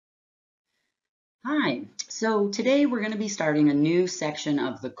Hi, so today we're going to be starting a new section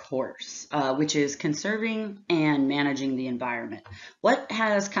of the course, which is conserving and managing the environment. What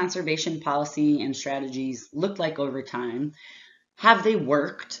has conservation policy and strategies looked like over time? Have they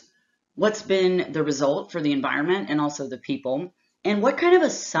worked? What's been the result for the environment and also the people? And what kind of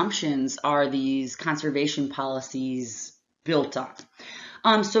assumptions are these conservation policies built on?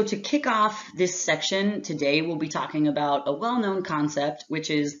 So to kick off this section today, we'll be talking about a well-known concept,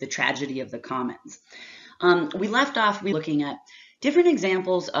 which is the tragedy of the commons. We left off looking at different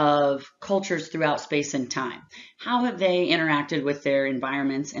examples of cultures throughout space and time. How have they interacted with their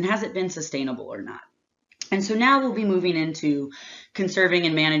environments, and has it been sustainable or not? And so now we'll be moving into conserving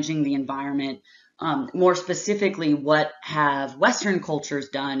and managing the environment. More specifically, what have Western cultures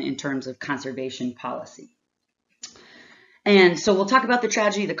done in terms of conservation policy? And so we'll talk about the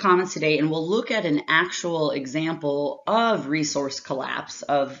tragedy of the commons today, and we'll look at an actual example of resource collapse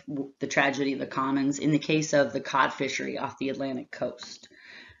of the tragedy of the commons in the case of the cod fishery off the Atlantic coast.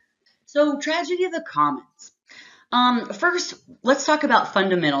 So tragedy of the commons. First, let's talk about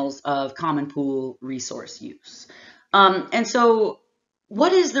fundamentals of common pool resource use. And so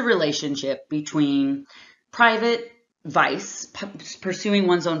what is the relationship between private vice, pursuing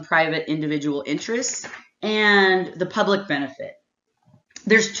one's own private individual interests, and the public benefit?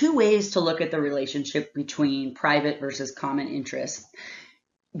 There's two ways to look at the relationship between private versus common interests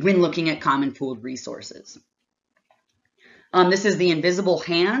when looking at common pooled resources. This is the invisible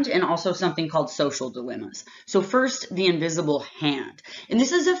hand and also something called social dilemmas. So first, the invisible hand. And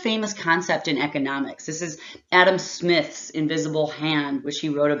this is a famous concept in economics. This is Adam Smith's invisible hand, which he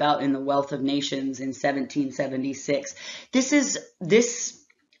wrote about in The Wealth of Nations in 1776. This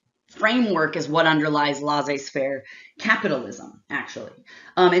framework is what underlies laissez-faire capitalism, actually.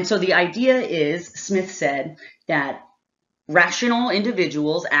 And so the idea is, Smith said, that rational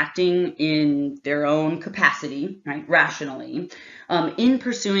individuals acting in their own capacity, right, rationally, in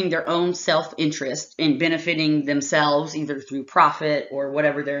pursuing their own self-interest in benefiting themselves either through profit or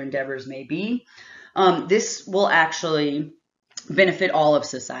whatever their endeavors may be, this will actually benefit all of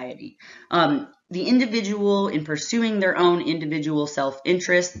society. The individual in pursuing their own individual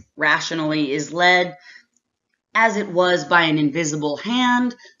self-interest rationally is led as it was by an invisible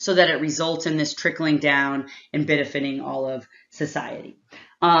hand, so that it results in this trickling down and benefiting all of society.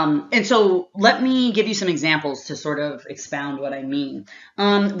 And so let me give you some examples to sort of expound what I mean.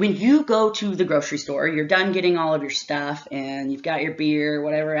 When you go to the grocery store, you're done getting all of your stuff and you've got your beer,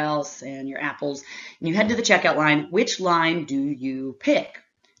 whatever else, and your apples, and you head to the checkout line. Which line do you pick?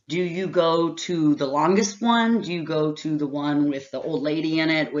 Do you go to the longest one? Do you go to the one with the old lady in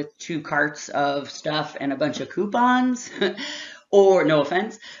it with 2 carts of stuff and a bunch of coupons? Or, no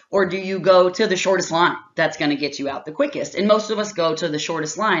offense, or do you go to the shortest line that's going to get you out the quickest? And most of us go to the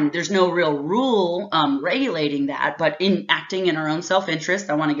shortest line. There's no real rule regulating that, but in acting in our own self-interest,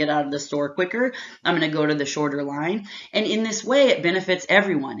 I want to get out of the store quicker, I'm going to go to the shorter line. And in this way, it benefits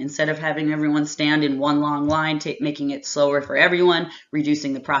everyone. Instead of having everyone stand in one long line, making it slower for everyone,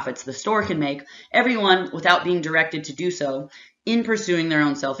 reducing the profits the store can make, everyone, without being directed to do so, in pursuing their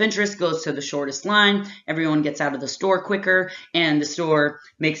own self-interest, goes to the shortest line, everyone gets out of the store quicker, and the store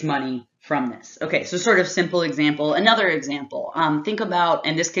makes money from this. Okay, so sort of simple example. Another example, think about,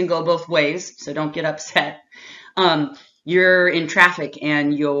 and this can go both ways, so don't get upset. You're in traffic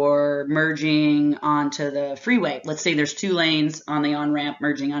and you're merging onto the freeway. Let's say there's 2 lanes on the on-ramp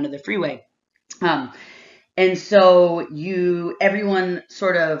merging onto the freeway. And so everyone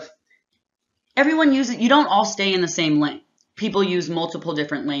uses, you don't all stay in the same lane. People use multiple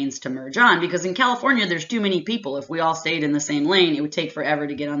different lanes to merge on, because in California, there's too many people. If we all stayed in the same lane, it would take forever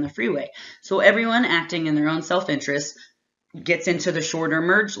to get on the freeway. So everyone acting in their own self-interest gets into the shorter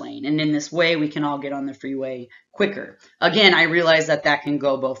merge lane. And in this way, we can all get on the freeway quicker. Again, I realize that can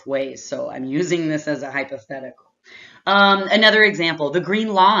go both ways. So I'm using this as a hypothetical. Another example, the green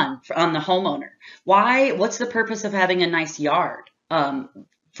lawn on the homeowner. What's the purpose of having a nice yard?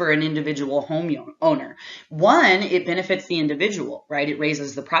 For an individual homeowner. One, it benefits the individual, right? It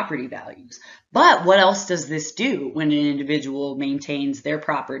raises the property values. But what else does this do when an individual maintains their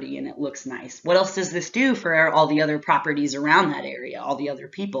property and it looks nice? What else does this do for all the other properties around that area, all the other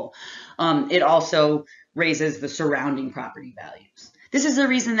people? It also raises the surrounding property values. This is the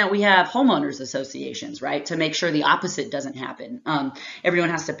reason that we have homeowners associations, right? To make sure the opposite doesn't happen. Everyone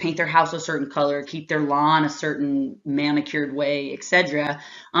has to paint their house a certain color, keep their lawn a certain manicured way, etc.,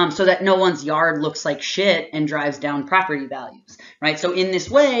 so that no one's yard looks like shit and drives down property values, right? So in this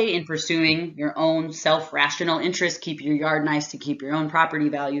way, in pursuing your own self-rational interests, keep your yard nice to keep your own property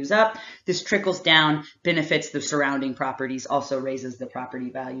values up, this trickles down, benefits the surrounding properties, also raises the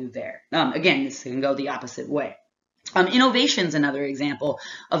property value there. Again, this can go the opposite way. Innovation's another example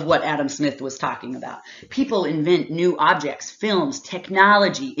of what Adam Smith was talking about. People invent new objects, films,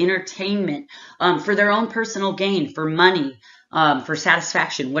 technology, entertainment, for their own personal gain, for money, for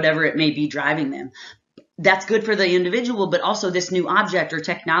satisfaction, whatever it may be driving them. That's good for the individual, but also this new object or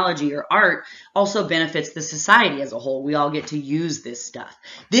technology or art also benefits the society as a whole. We all get to use this stuff.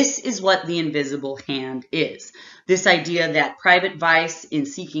 This is what the invisible hand is. This idea that private vice in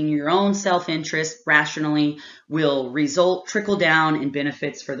seeking your own self-interest rationally will trickle down in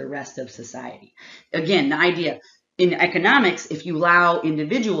benefits for the rest of society. Again, the idea in economics, if you allow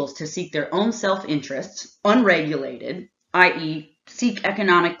individuals to seek their own self-interests unregulated, i.e., seek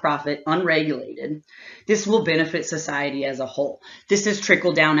economic profit unregulated, this will benefit society as a whole. This is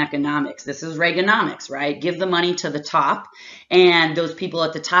trickle-down economics. This is Reaganomics, right? Give the money to the top, and those people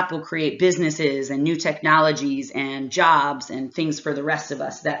at the top will create businesses and new technologies and jobs and things for the rest of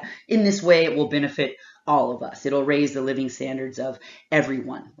us that in this way it will benefit all of us. It'll raise the living standards of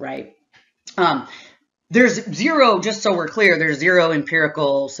everyone, right? There's zero, just so we're clear, there's zero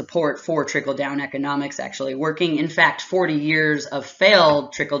empirical support for trickle-down economics actually working. In fact, 40 years of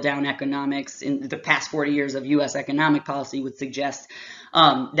failed trickle-down economics in the past 40 years of U.S. economic policy would suggest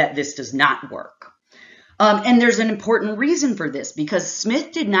that this does not work. And there's an important reason for this, because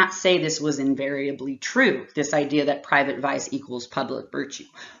Smith did not say this was invariably true, this idea that private vice equals public virtue.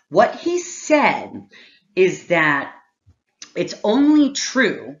 What he said is that it's only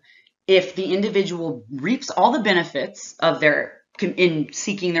true if the individual reaps all the benefits of in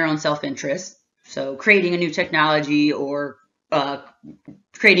seeking their own self-interest, so creating a new technology or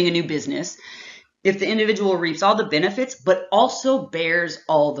creating a new business, if the individual reaps all the benefits, but also bears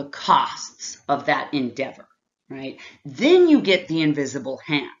all the costs of that endeavor, right? Then you get the invisible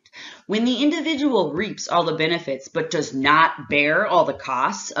hand. When the individual reaps all the benefits but does not bear all the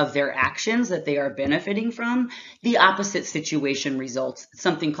costs of their actions that they are benefiting from, the opposite situation results,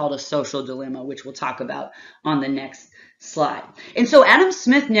 something called a social dilemma, which we'll talk about on the next slide. And so Adam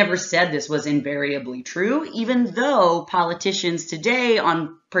Smith never said this was invariably true, even though politicians today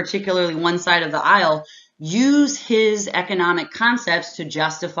on particularly one side of the aisle use his economic concepts to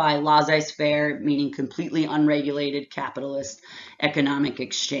justify laissez-faire, meaning completely unregulated capitalist economic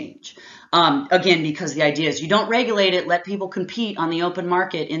exchange. Again, because the idea is you don't regulate it, let people compete on the open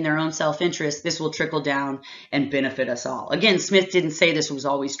market in their own self-interest. This will trickle down and benefit us all. Again, Smith didn't say this was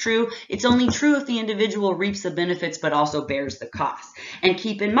always true. It's only true if the individual reaps the benefits but also bears the cost. And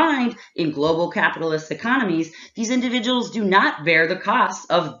keep in mind, in global capitalist economies, these individuals do not bear the cost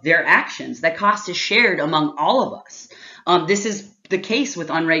of their actions. That cost is shared among all of us. This is the case with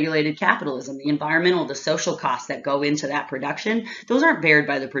unregulated capitalism. The environmental, the social costs that go into that production, those aren't bared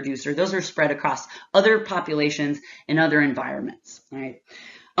by the producer. Those are spread across other populations and other environments, right?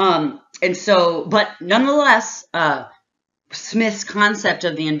 But nonetheless, Smith's concept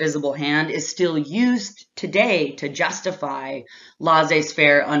of the invisible hand is still used today to justify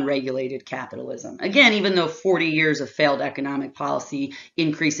laissez-faire, unregulated capitalism. Again, even though 40 years of failed economic policy,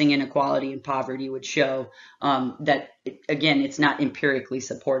 increasing inequality and poverty would show that, again, it's not empirically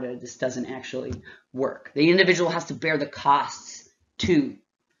supported. This doesn't actually work. The individual has to bear the costs too.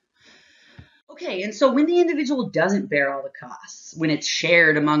 Okay, and so when the individual doesn't bear all the costs, when it's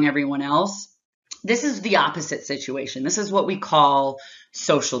shared among everyone else, this is the opposite situation. This is what we call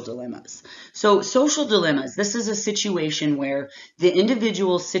social dilemmas. So social dilemmas, this is a situation where the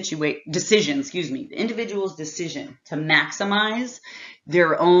individual's decision to maximize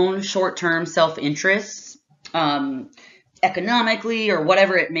their own short-term self-interests, economically or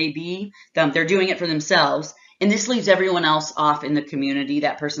whatever it may be, they're doing it for themselves. And this leaves everyone else off in the community,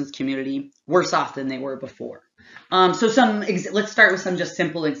 that person's community, worse off than they were before. Let's start with some just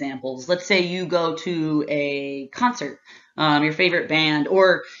simple examples. Let's say you go to a concert, your favorite band,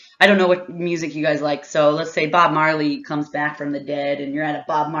 or I don't know what music you guys like. So let's say Bob Marley comes back from the dead and you're at a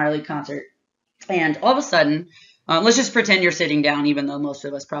Bob Marley concert. And all of a sudden, let's just pretend you're sitting down, even though most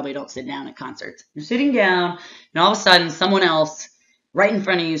of us probably don't sit down at concerts. You're sitting down and all of a sudden someone else right in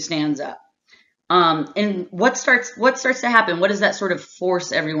front of you stands up. And what starts to happen? What does that sort of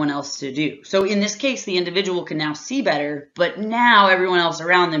force everyone else to do? So in this case, the individual can now see better, but now everyone else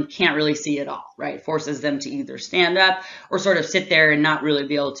around them can't really see at all, right? It forces them to either stand up or sort of sit there and not really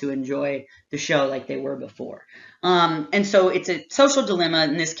be able to enjoy the show like they were before. And so it's a social dilemma.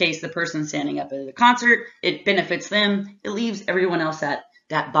 In this case, the person standing up at the concert, it benefits them. It leaves everyone else at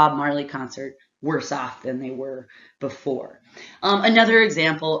that Bob Marley concert worse off than they were before. Another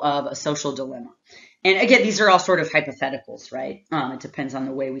example of a social dilemma. And again, these are all sort of hypotheticals, right? It depends on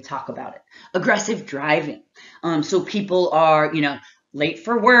the way we talk about it. Aggressive driving. So people are, late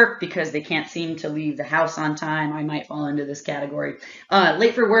for work because they can't seem to leave the house on time. I might fall into this category.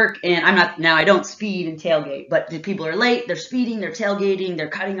 Late for work, and I don't speed and tailgate, but the people are late, they're speeding, they're tailgating, they're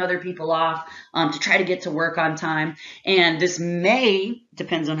cutting other people off to try to get to work on time. And this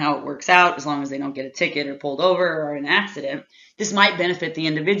depends on how it works out, as long as they don't get a ticket or pulled over or an accident, this might benefit the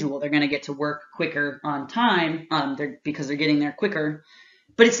individual. They're going to get to work quicker on time because they're getting there quicker.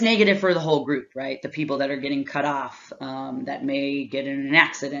 But it's negative for the whole group, right? The people that are getting cut off that may get in an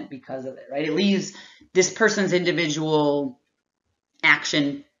accident because of it, right? It leaves this person's individual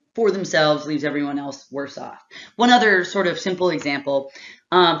action for themselves, leaves everyone else worse off. One other sort of simple example,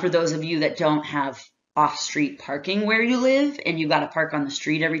 for those of you that don't have off-street parking where you live and you got to park on the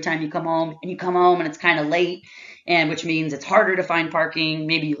street every time you come home, and it's kind of late, and which means it's harder to find parking.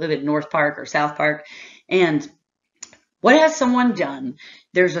 Maybe you live at North Park or South Park, and what has someone done?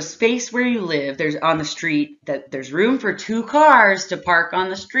 There's a space where you live, there's on the street, that there's room for 2 cars to park on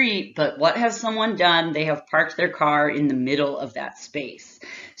the street, but what has someone done? They have parked their car in the middle of that space.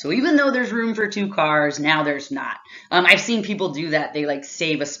 So even though there's room for 2 cars, now there's not. I've seen people do that. They like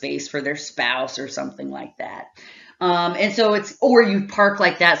save a space for their spouse or something like that. And so or you park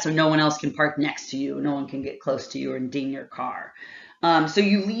like that so no one else can park next to you. No one can get close to you and ding your car. So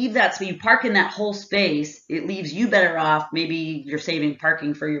you leave that, so you park in that whole space. It leaves you better off. Maybe you're saving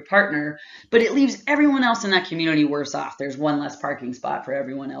parking for your partner, but it leaves everyone else in that community worse off. There's one less parking spot for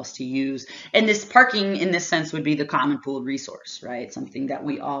everyone else to use. And this parking, in this sense, would be the common pooled resource, right? Something that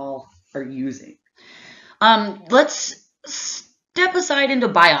we all are using. Let's step aside into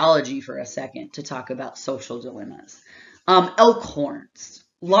biology for a second to talk about social dilemmas. Elk horns.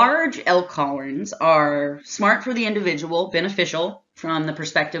 Large elk horns are smart for the individual, beneficial from the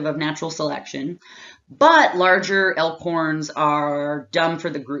perspective of natural selection, but larger elk horns are dumb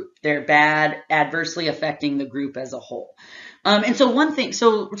for the group. They're bad, adversely affecting the group as a whole. And so we're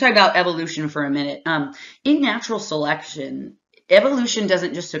talking about evolution for a minute. In natural selection, evolution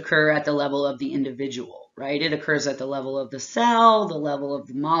doesn't just occur at the level of the individual, right? It occurs at the level of the cell, the level of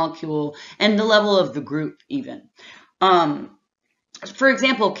the molecule, and the level of the group even. For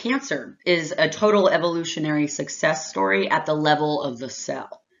example, cancer is a total evolutionary success story at the level of the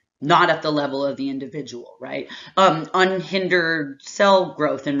cell, not at the level of the individual, right? Unhindered cell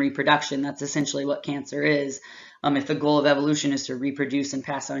growth and reproduction, that's essentially what cancer is. If the goal of evolution is to reproduce and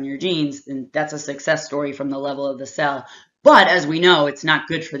pass on your genes, then that's a success story from the level of the cell. But as we know, it's not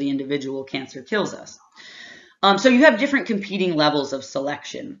good for the individual. Cancer kills us. So you have different competing levels of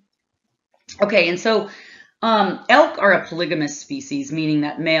selection. Okay, and so elk are a polygamous species, meaning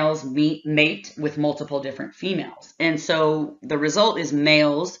that males mate with multiple different females. And so the result is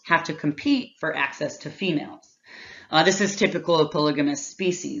males have to compete for access to females. This is typical of polygamous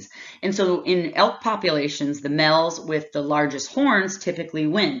species. And so in elk populations, the males with the largest horns typically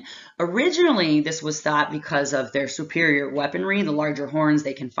win. Originally, this was thought because of their superior weaponry, the larger horns,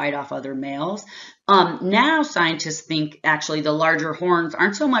 they can fight off other males. Now scientists think actually the larger horns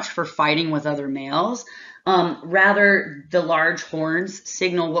aren't so much for fighting with other males, rather the large horns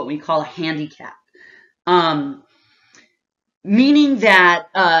signal what we call a handicap. Meaning that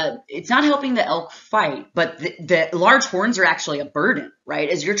it's not helping the elk fight, but the large horns are actually a burden, right?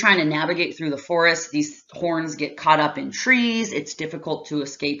 As you're trying to navigate through the forest, these horns get caught up in trees. It's difficult to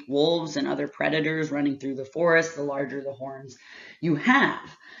escape wolves and other predators running through the forest, the larger the horns you have.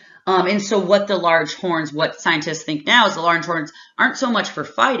 And so what scientists think now is the large horns aren't so much for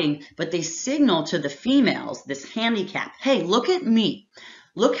fighting, but they signal to the females this handicap. Hey, look at me.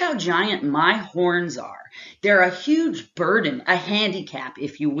 Look how giant my horns are. They're a huge burden, a handicap,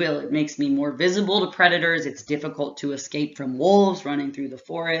 if you will. It makes me more visible to predators. It's difficult to escape from wolves running through the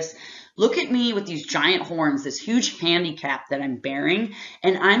forest. Look at me with these giant horns, this huge handicap that I'm bearing,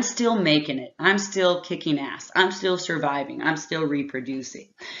 and I'm still making it. I'm still kicking ass. I'm still surviving. I'm still reproducing.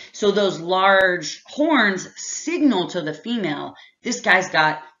 So those large horns signal to the female, this guy's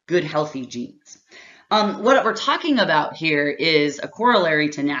got good, healthy genes. What we're talking about here is a corollary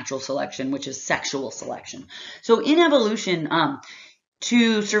to natural selection, which is sexual selection. So in evolution,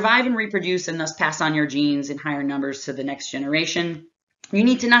 To survive and reproduce and thus pass on your genes in higher numbers to the next generation, you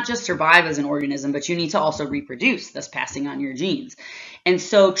need to not just survive as an organism, but you need to also reproduce, thus passing on your genes. And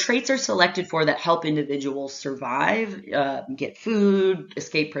so traits are selected for that help individuals survive, get food,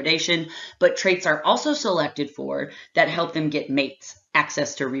 escape predation, but traits are also selected for that help them get mates,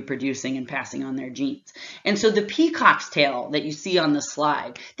 access to reproducing and passing on their genes. And so the peacock's tail that you see on the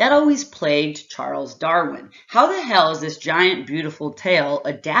slide, that always plagued Charles Darwin. How the hell is this giant, beautiful tail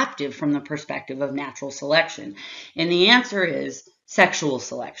adaptive from the perspective of natural selection? And the answer is sexual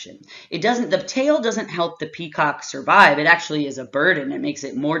selection. The tail doesn't help the peacock survive. It actually is a burden. It makes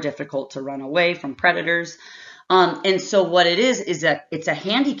it more difficult to run away from predators. And so what it is that it's a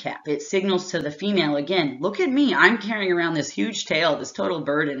handicap. It signals to the female, again, look at me. I'm carrying around this huge tail, this total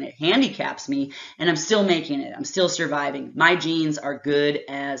burden. It handicaps me, and I'm still making it. I'm still surviving. My genes are good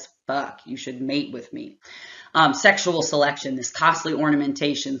as fuck. You should mate with me. Sexual selection, this costly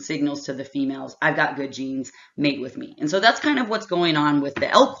ornamentation signals to the females, I've got good genes, mate with me. And so that's kind of what's going on with the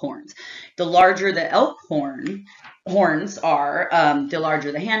elk horns. The larger the elk horns are, the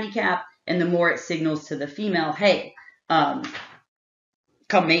larger the handicap, and the more it signals to the female, hey, come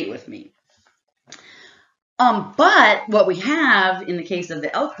mate with me. But what we have in the case of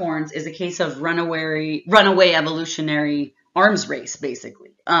the elk horns is a case of runaway evolutionary arms race, basically.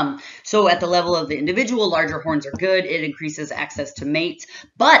 So at the level of the individual, larger horns are good. It increases access to mates.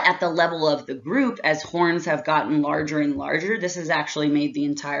 But at the level of the group, as horns have gotten larger and larger, this has actually made the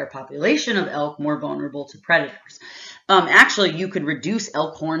entire population of elk more vulnerable to predators. Actually, you could reduce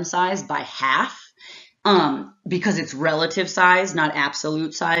elk horn size by half because it's relative size, not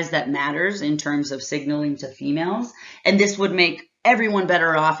absolute size, that matters in terms of signaling to females. And this would make everyone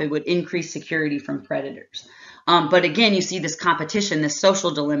better off. It would increase security from predators. But again, you see this competition, this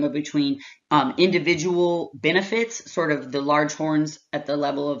social dilemma between individual benefits, sort of the large horns at the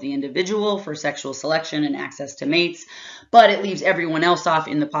level of the individual for sexual selection and access to mates, but it leaves everyone else off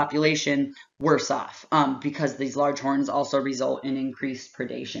in the population worse off because these large horns also result in increased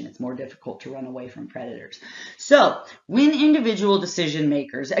predation. It's more difficult to run away from predators. So when individual decision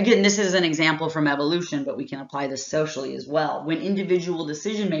makers, again, this is an example from evolution, but we can apply this socially as well. When individual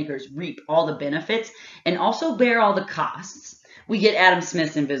decision makers reap all the benefits and also bear all the costs, we get Adam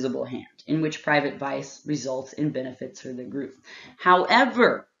Smith's invisible hand, in which private vice results in benefits for the group.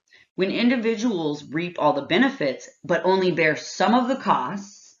 However, when individuals reap all the benefits, but only bear some of the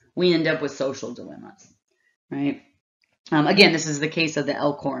costs, we end up with social dilemmas, right? Again, this is the case of the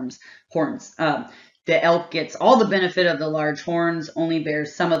elk horns. The elk gets all the benefit of the large horns, only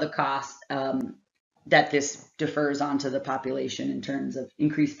bears some of the cost that this defers onto the population in terms of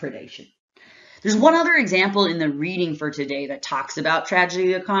increased predation. There's one other example in the reading for today that talks about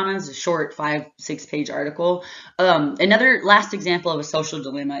tragedy of the commons, a short 5-6 page article. Another last example of a social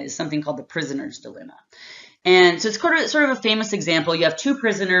dilemma is something called the prisoner's dilemma. And so it's sort of a famous example. You have two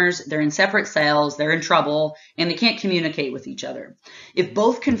prisoners, they're in separate cells, they're in trouble, and they can't communicate with each other. If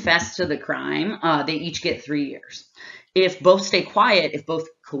both confess to the crime, they each get 3 years. If both stay quiet, if both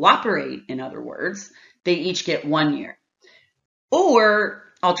cooperate, in other words, they each get 1 year. Or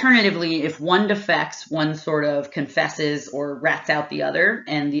alternatively, if one defects, one sort of confesses or rats out the other,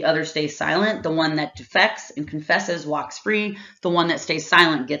 and the other stays silent, the one that defects and confesses walks free. The one that stays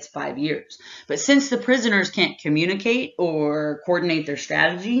silent gets 5 years. But since the prisoners can't communicate or coordinate their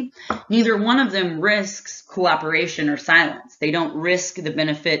strategy, neither one of them risks cooperation or silence. They don't risk the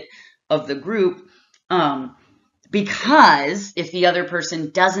benefit of the group because if the other person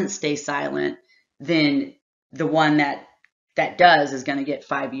doesn't stay silent, then the one that does is going to get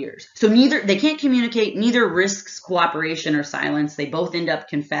 5 years. So they can't communicate, neither risks cooperation or silence. They both end up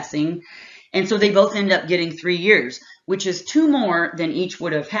confessing. And so they both end up getting 3 years, which is 2 more than each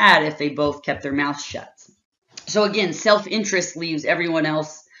would have had if they both kept their mouths shut. So again, self-interest leaves everyone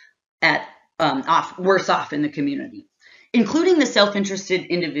else worse off in the community, including the self-interested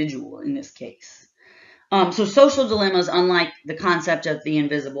individual in this case. So social dilemmas, unlike the concept of the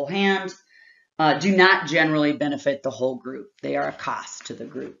invisible hand, do not generally benefit the whole group. They are a cost to the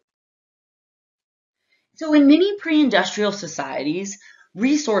group. So in many pre-industrial societies,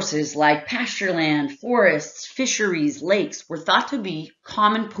 resources like pasture land, forests, fisheries, lakes were thought to be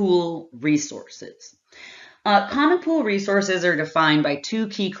common pool resources. Common pool resources are defined by 2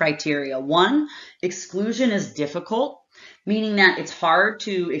 key criteria. 1, exclusion is difficult, meaning that it's hard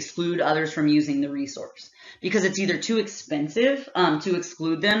to exclude others from using the resource because it's either too expensive to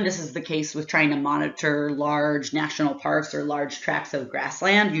exclude them. This is the case with trying to monitor large national parks or large tracts of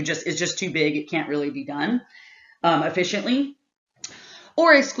grassland. It's just too big. It can't really be done efficiently.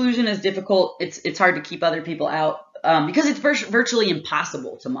 Or exclusion is difficult. It's hard to keep other people out because it's virtually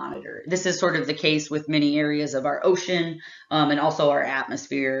impossible to monitor. This is sort of the case with many areas of our ocean and also our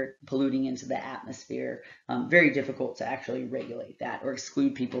atmosphere, polluting into the atmosphere. Very difficult to actually regulate that or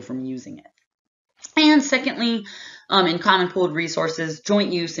exclude people from using it. And secondly, in common pooled resources,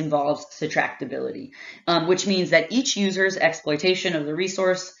 joint use involves subtractability, which means that each user's exploitation of the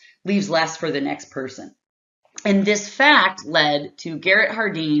resource leaves less for the next person. And this fact led to Garret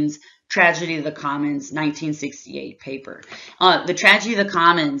Hardin's Tragedy of the Commons 1968 paper. The Tragedy of the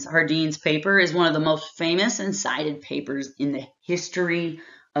Commons, Hardin's paper, is one of the most famous and cited papers in the history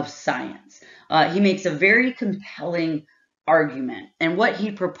of science. He makes a very compelling argument, and what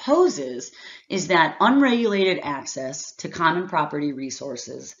he proposes is that unregulated access to common property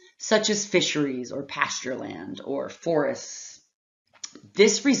resources, such as fisheries or pasture land or forests,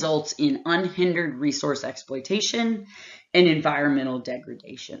 this results in unhindered resource exploitation and environmental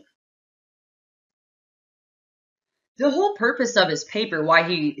degradation. The whole purpose of his paper, why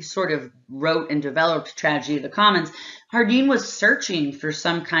he sort of wrote and developed Tragedy of the Commons, Hardin was searching for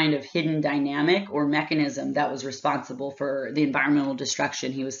some kind of hidden dynamic or mechanism that was responsible for the environmental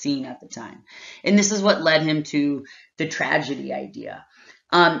destruction he was seeing at the time. And this is what led him to the tragedy idea.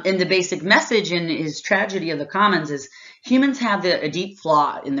 And the basic message in his Tragedy of the Commons is humans have a deep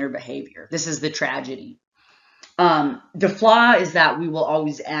flaw in their behavior. This is the tragedy. The flaw is that we will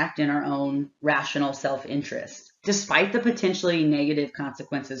always act in our own rational self-interest, despite the potentially negative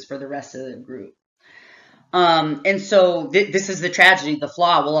consequences for the rest of the group. And so this is the tragedy. The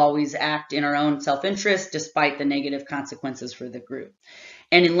flaw will always act in our own self-interest, despite the negative consequences for the group.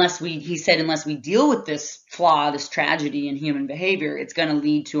 And he said, unless we deal with this flaw, this tragedy in human behavior, it's going to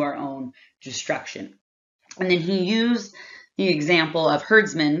lead to our own destruction. And then he used the example of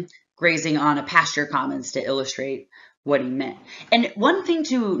herdsmen grazing on a pasture commons to illustrate what he meant. And one thing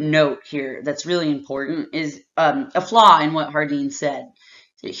to note here that's really important is a flaw in what Hardin said.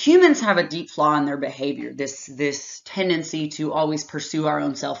 Humans have a deep flaw in their behavior, this tendency to always pursue our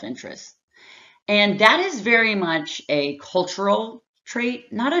own self-interest. And that is very much a cultural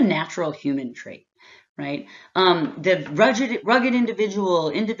trait, not a natural human trait, right? The rugged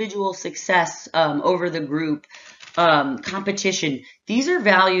individual success over the group, competition, these are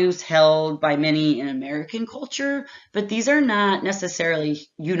values held by many in American culture, but these are not necessarily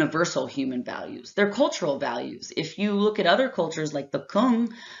universal human values. They're cultural values. If you look at other cultures like the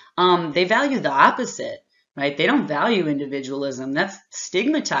Kung, they value the opposite, right? They don't value individualism. That's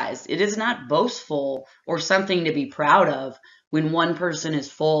stigmatized. It is not boastful or something to be proud of when one person is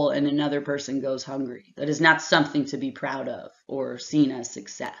full and another person goes hungry. That is not something to be proud of or seen as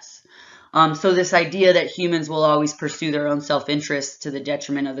success. So this idea that humans will always pursue their own self-interest to the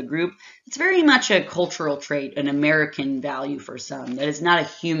detriment of the group, it's very much a cultural trait, an American value for some. That is not a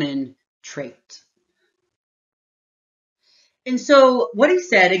human trait. And so what he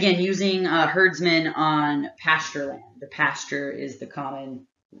said, again, using herdsmen on pasture land. The pasture is the common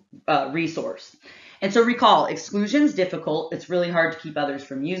resource. And so recall, exclusion is difficult. It's really hard to keep others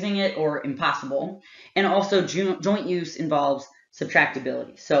from using it or impossible. And also joint use involves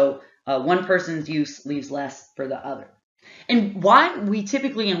subtractability. So one person's use leaves less for the other. And why we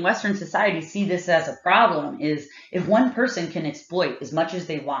typically in Western society see this as a problem is if one person can exploit as much as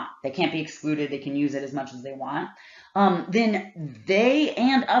they want, they can't be excluded, they can use it as much as they want, then they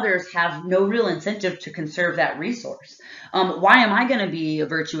and others have no real incentive to conserve that resource. Why am I going to be a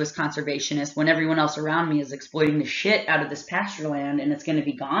virtuous conservationist when everyone else around me is exploiting the shit out of this pasture land and it's going to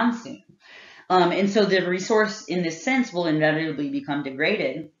be gone soon? And so the resource in this sense will inevitably become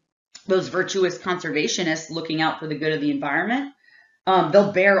degraded. Those virtuous conservationists looking out for the good of the environment,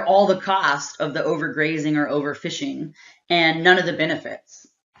 they'll bear all the cost of the overgrazing or overfishing and none of the benefits.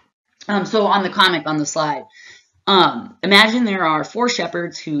 So on the comic on the slide, imagine there are 4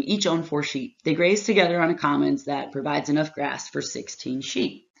 shepherds who each own 4 sheep. They graze together on a commons that provides enough grass for 16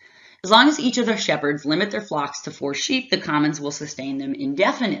 sheep. As long as each of the shepherds limit their flocks to 4 sheep, the commons will sustain them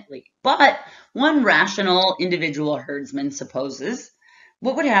indefinitely. But one rational individual herdsman supposes,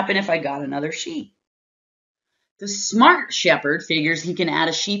 what would happen if I got another sheep? The smart shepherd figures he can add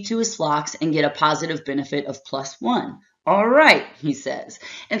a sheep to his flocks and get a positive benefit of +1. All right, he says.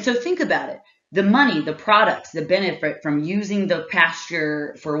 And so think about it. The money, the products, the benefit from using the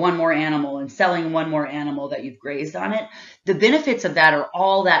pasture for one more animal and selling one more animal that you've grazed on it, the benefits of that are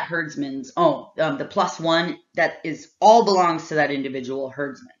all that herdsman's own. The +1, that is all belongs to that individual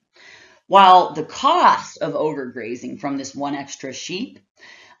herdsman. While the cost of overgrazing from this one extra sheep,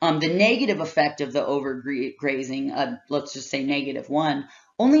 the negative effect of the overgrazing, let's just say -1,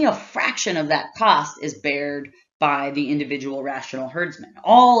 only a fraction of that cost is bared by the individual rational herdsman.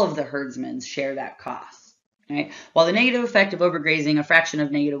 All of the herdsmen share that cost. Right? While the negative effect of overgrazing, a fraction of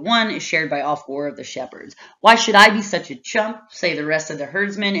 -1, is shared by all 4 of the shepherds. Why should I be such a chump, say the rest of the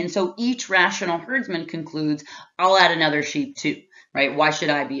herdsmen? And so each rational herdsman concludes, I'll add another sheep too. Right? Why should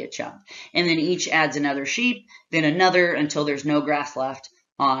I be a chump? And then each adds another sheep, then another, until there's no grass left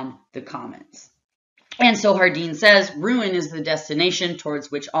on the commons. And so Hardin says, ruin is the destination towards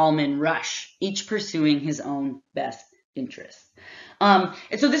which all men rush, each pursuing his own best interest. And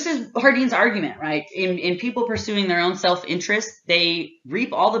so this is Hardin's argument, right? In people pursuing their own self-interest, they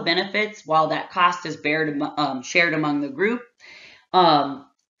reap all the benefits while that cost is shared among the group.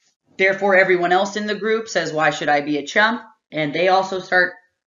 Therefore, everyone else in the group says, why should I be a chump? And they also start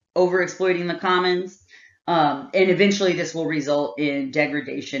overexploiting the commons. And eventually this will result in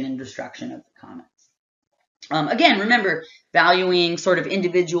degradation and destruction of the commons. Again, remember, valuing sort of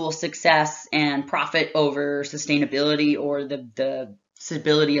individual success and profit over sustainability or the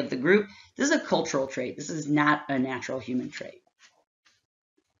stability of the group. This is a cultural trait. This is not a natural human trait.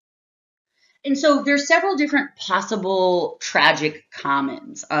 And so there's several different possible tragic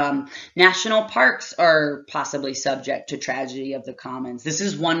commons. National parks are possibly subject to tragedy of the commons. This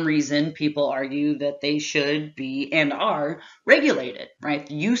is one reason people argue that they should be and are regulated, right?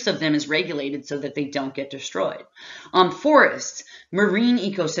 The use of them is regulated so that they don't get destroyed. Forests, marine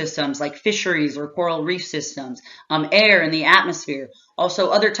ecosystems like fisheries or coral reef systems, air and the atmosphere, also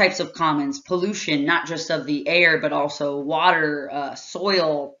other types of commons, pollution, not just of the air, but also water,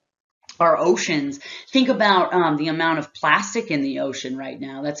 soil, our oceans. Think about the amount of plastic in the ocean right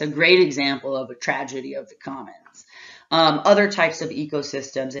now. That's a great example of a tragedy of the commons. Other types of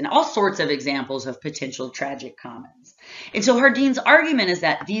ecosystems and all sorts of examples of potential tragic commons. And so Hardin's argument is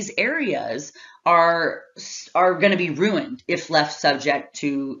that these areas are going to be ruined if left subject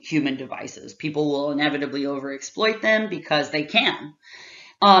to human devices. People will inevitably overexploit them because they can.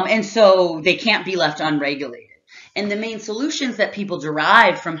 And so they can't be left unregulated. And the main solutions that people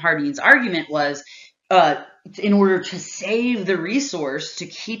derived from Hardin's argument was, in order to save the resource, to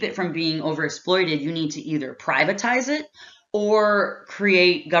keep it from being overexploited, you need to either privatize it or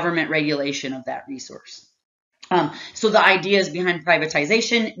create government regulation of that resource. So the ideas behind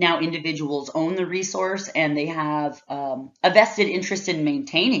privatization, now individuals own the resource and they have a vested interest in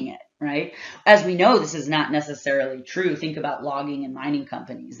maintaining it. Right? As we know, this is not necessarily true. Think about logging and mining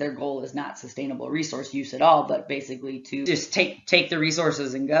companies. Their goal is not sustainable resource use at all, but basically to just take the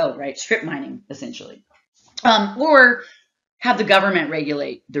resources and go, right? Strip mining, essentially. Or have the government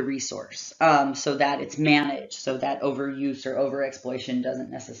regulate the resource so that it's managed, so that overuse or overexploitation doesn't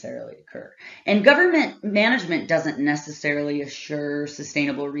necessarily occur. And government management doesn't necessarily assure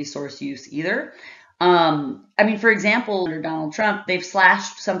sustainable resource use either. I mean, for example, under Donald Trump, they've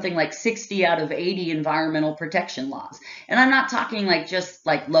slashed something like 60 out of 80 environmental protection laws. And I'm not talking like just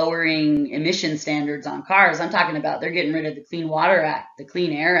like lowering emission standards on cars. I'm talking about they're getting rid of the Clean Water Act, the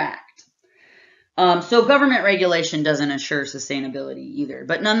Clean Air Act. So government regulation doesn't assure sustainability either.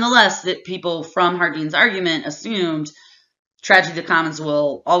 But nonetheless, that people from Hardin's argument assumed tragedy of the commons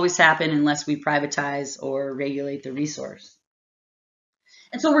will always happen unless we privatize or regulate the resource.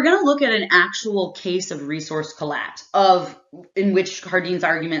 And so we're going to look at an actual case of resource collapse in which Hardin's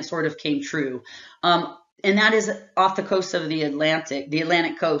argument sort of came true. And that is off the coast of the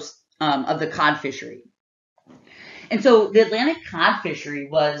Atlantic coast of the cod fishery. And so the Atlantic cod fishery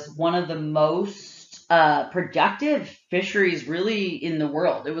was one of the most productive fisheries really in the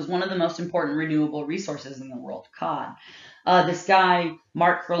world. It was one of the most important renewable resources in the world, cod. This guy,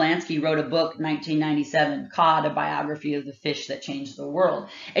 Mark Kurlansky, wrote a book, 1997, Cod, A Biography of the Fish That Changed the World.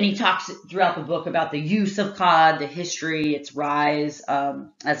 And he talks throughout the book about the use of cod, the history, its rise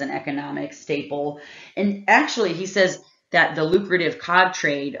as an economic staple. And actually, he says that the lucrative cod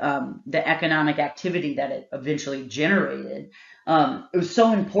trade, the economic activity that it eventually generated, it was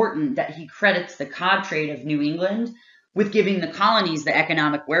so important that he credits the cod trade of New England with giving the colonies the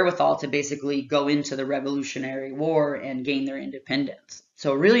economic wherewithal to basically go into the Revolutionary War and gain their independence.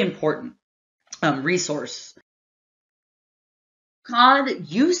 So really important resource. Cod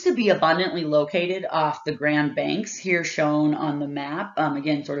used to be abundantly located off the Grand Banks, here shown on the map,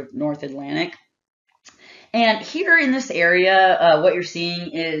 again, sort of North Atlantic. And here in this area, what you're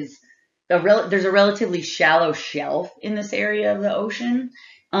seeing is there's a relatively shallow shelf in this area of the ocean,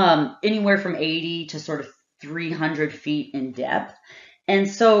 anywhere from 80 to sort of 300 feet in depth. And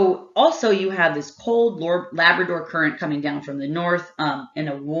so also you have this cold Labrador current coming down from the north and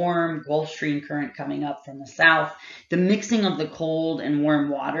a warm Gulf Stream current coming up from the south. The mixing of the cold and warm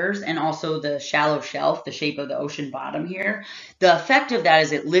waters and also the shallow shelf, the shape of the ocean bottom here, the effect of that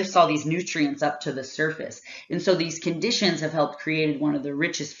is it lifts all these nutrients up to the surface. And so these conditions have helped create one of the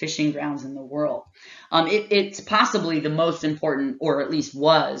richest fishing grounds in the world. It's possibly the most important, or at least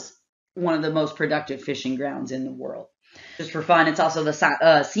was, one of the most productive fishing grounds in the world. Just for fun, it's also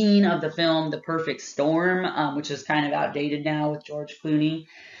the scene of the film The Perfect Storm, which is kind of outdated now with George Clooney.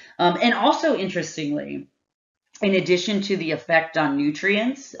 And also, interestingly, in addition to the effect on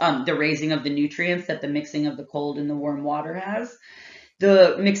nutrients, the raising of the nutrients that the mixing of the cold and the warm water has,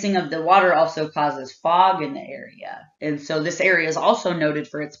 the mixing of the water also causes fog in the area. And so this area is also noted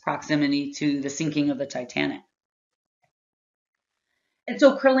for its proximity to the sinking of the Titanic. And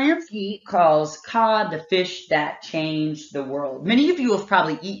so Kurlansky calls cod the fish that changed the world. Many of you have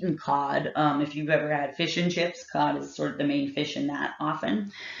probably eaten cod. If you've ever had fish and chips, cod is sort of the main fish in that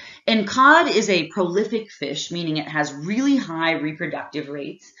often. And cod is a prolific fish, meaning it has really high reproductive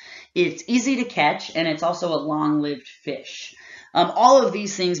rates. It's easy to catch, and it's also a long-lived fish. All of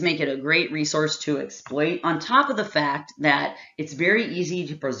these things make it a great resource to exploit, on top of the fact that it's very easy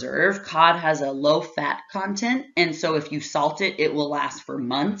to preserve. Cod has a low fat content, and so if you salt it, it will last for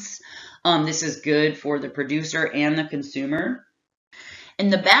months. This is good for the producer and the consumer.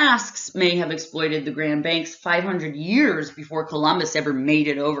 And the Basques may have exploited the Grand Banks 500 years before Columbus ever made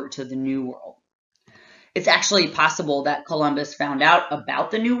it over to the New World. It's actually possible that Columbus found out about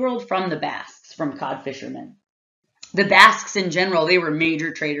the New World from the Basques, from cod fishermen. The Basques in general, they were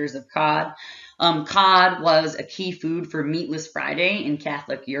major traders of cod. Cod was a key food for Meatless Friday in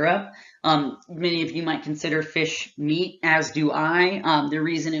Catholic Europe. Many of you might consider fish meat, as do I. The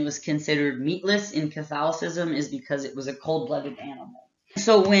reason it was considered meatless in Catholicism is because it was a cold-blooded animal.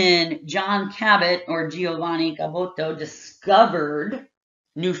 So when John Cabot or Giovanni Caboto discovered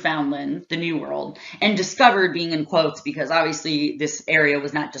Newfoundland, the New World, and discovered being in quotes because obviously this area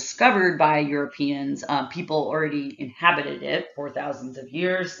was not discovered by Europeans. People already inhabited it for thousands of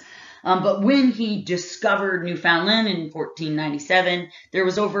years. But when he discovered Newfoundland in 1497, there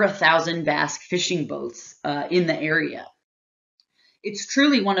was over 1,000 Basque fishing boats in the area. It's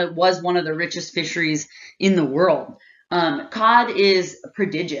truly was one of the richest fisheries in the world. Cod is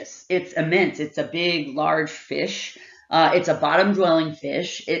prodigious. It's immense. It's a big, large fish. It's a bottom-dwelling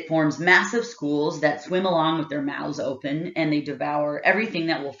fish. It forms massive schools that swim along with their mouths open, and they devour everything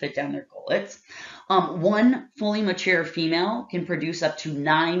that will fit down their gullets. One fully mature female can produce up to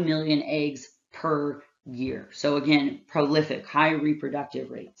 9 million eggs per year. So again, prolific, high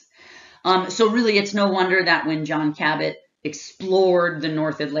reproductive rates. So really, it's no wonder that when John Cabot explored the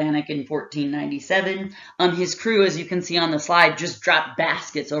North Atlantic in 1497, his crew, as you can see on the slide, just dropped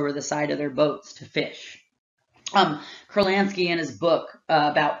baskets over the side of their boats to fish. Kurlansky in his book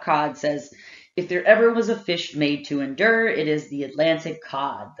about cod says, if there ever was a fish made to endure, it is the Atlantic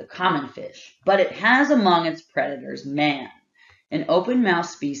cod, the common fish. But it has among its predators man, an open-mouthed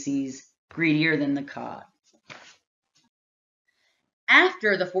species greedier than the cod.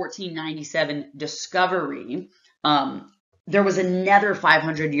 After the 1497 discovery, there was another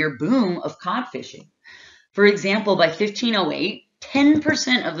 500-year boom of cod fishing. For example, by 1508,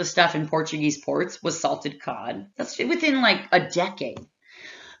 10% of the stuff in Portuguese ports was salted cod. That's within like a decade.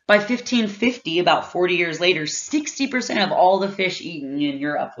 By 1550, about 40 years later, 60% of all the fish eaten in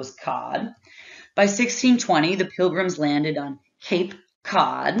Europe was cod. By 1620, the Pilgrims landed on Cape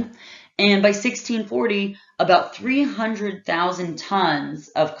Cod. And by 1640, about 300,000 tons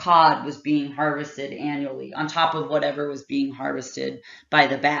of cod was being harvested annually, on top of whatever was being harvested by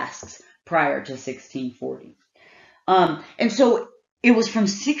the Basques prior to 1640. And so it was from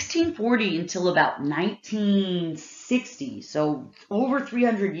 1640 until about 1960, so over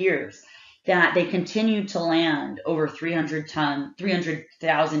 300 years, that they continued to land over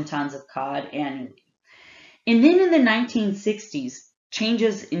 300,000 tons of cod annually. And then in the 1960s,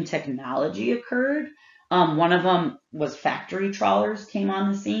 changes in technology occurred. One of them was factory trawlers came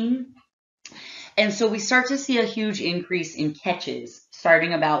on the scene. And so we start to see a huge increase in catches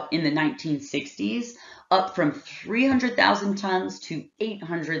starting about in the 1960s, up from 300,000 tons to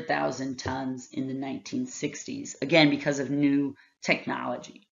 800,000 tons in the 1960s, again, because of new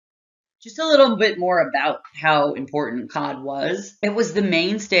technology. Just a little bit more about how important cod was. It was the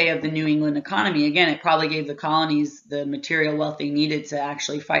mainstay of the New England economy. Again, it probably gave the colonies the material wealth they needed to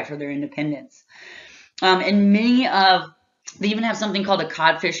actually fight for their independence. And they even have something called a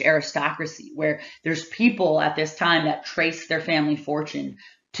codfish aristocracy, where there's people at this time that trace their family fortune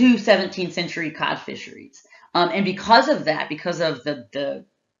to 17th century cod fisheries. And because of that, because of the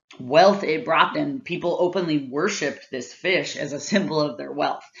wealth it brought them, people openly worshipped this fish as a symbol of their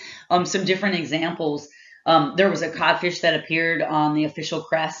wealth. Some different examples. There was a codfish that appeared on the official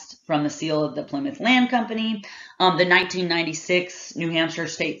crest from the seal of the Plymouth Land Company. The 1996 New Hampshire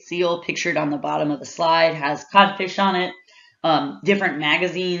state seal, pictured on the bottom of the slide, has codfish on it. Different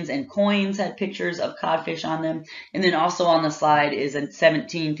magazines and coins had pictures of codfish on them. And then also on the slide is a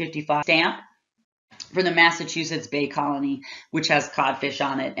 1755 stamp for the Massachusetts Bay Colony, which has codfish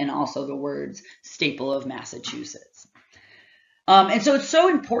on it, and also the words staple of Massachusetts. And so it's so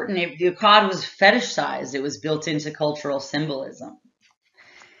important. The cod was fetishized. It was built into cultural symbolism.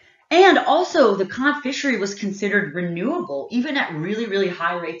 And also, the cod fishery was considered renewable, even at really, really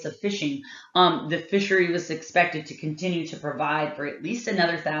high rates of fishing. The fishery was expected to continue to provide for at least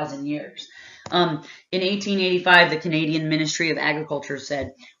another 1,000 years. In 1885, the Canadian Ministry of Agriculture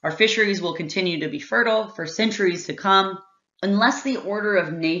said, "Our fisheries will continue to be fertile for centuries to come unless the order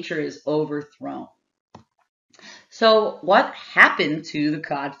of nature is overthrown." So what happened to the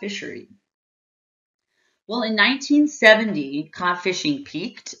cod fishery? Well, in 1970, cod fishing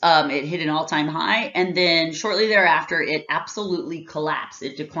peaked. It hit an all-time high, and then shortly thereafter, it absolutely collapsed.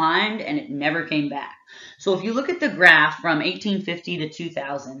 It declined, and it never came back. So if you look at the graph from 1850 to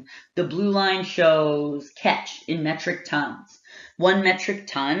 2000, the blue line shows catch in metric tons. 1 metric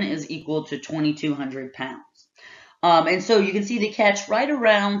ton is equal to 2,200 pounds. And so you can see the catch right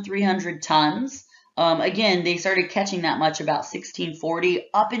around 300 tons. Again, they started catching that much about 1640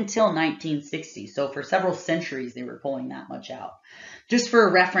 up until 1960. So for several centuries, they were pulling that much out. Just for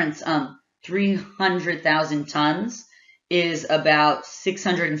reference, 300,000 tons is about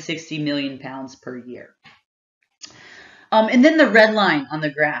 660 million pounds per year. And then the red line on the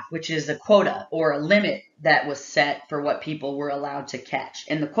graph, which is a quota or a limit that was set for what people were allowed to catch.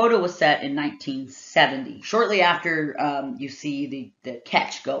 And the quota was set in 1970, shortly after you see the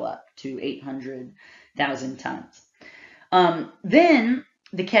catch go up to 800,000 tons. Then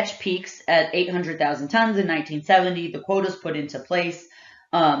the catch peaks at 800,000 tons in 1970. The quota's put into place,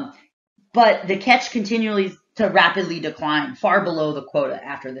 but the catch continually to rapidly decline, far below the quota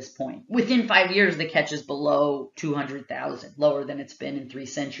after this point. Within 5 years, the catch is below 200,000, lower than it's been in 3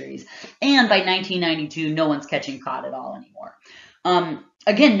 centuries. And by 1992, no one's catching cod at all anymore.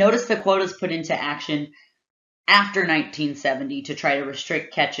 Again, notice the quotas put into action after 1970 to try to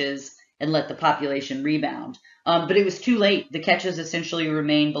restrict catches and let the population rebound. But it was too late. The catches essentially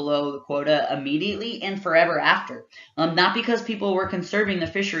remained below the quota immediately and forever after. Not because people were conserving the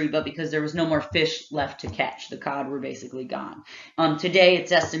fishery, but because there was no more fish left to catch. The cod were basically gone. Today,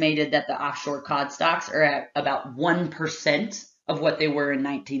 it's estimated that the offshore cod stocks are at about 1% of what they were in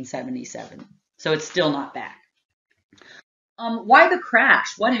 1977. So it's still not back. Why the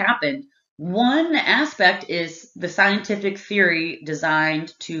crash? What happened? One aspect is the scientific theory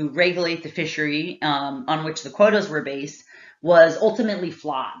designed to regulate the fishery, on which the quotas were based, was ultimately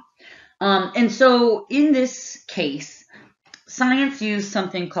flawed. And so in this case, science used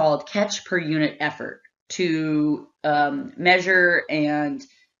something called catch per unit effort to measure and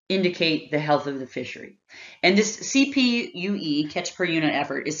indicate the health of the fishery. And this CPUE, catch per unit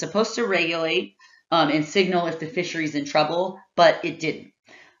effort, is supposed to regulate and signal if the fishery is in trouble, but it didn't.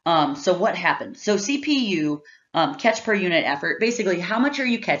 So what happened? So CPU, catch per unit effort, basically how much are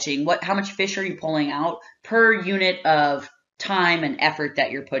you catching? How much fish are you pulling out per unit of time and effort that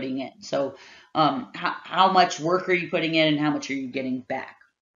you're putting in? So how much work are you putting in and how much are you getting back?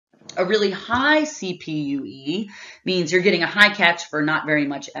 A really high CPUE means you're getting a high catch for not very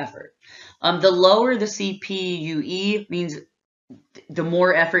much effort. The lower the CPUE means the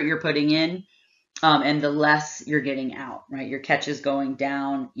more effort you're putting in, and the less you're getting out, right? Your catch is going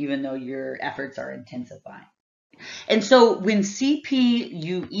down even though your efforts are intensifying. And so when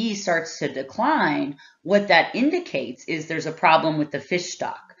CPUE starts to decline, what that indicates is there's a problem with the fish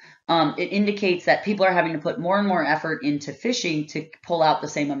stock. It indicates that people are having to put more and more effort into fishing to pull out the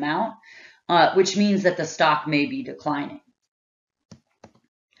same amount, which means that the stock may be declining.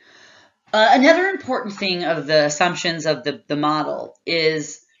 Another important thing of the assumptions of the model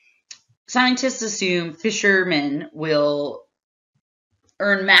is scientists assume fishermen will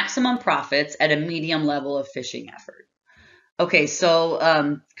earn maximum profits at a medium level of fishing effort. Okay, so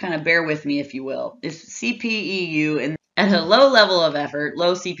kind of bear with me if you will. This CPEU, and at a low level of effort,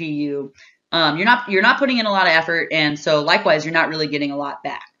 low CPU, you're not putting in a lot of effort, and so likewise you're not really getting a lot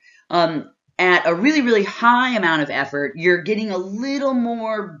back. At a really, really high amount of effort, you're getting a little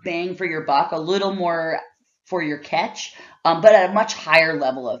more bang for your buck, a little more for your catch, but at a much higher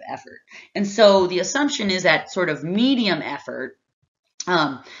level of effort. And so the assumption is that sort of medium effort,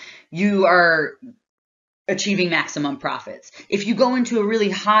 you are achieving maximum profits. If you go into a really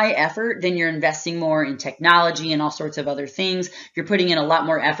high effort, then you're investing more in technology and all sorts of other things. You're putting in a lot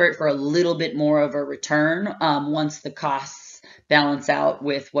more effort for a little bit more of a return once the costs balance out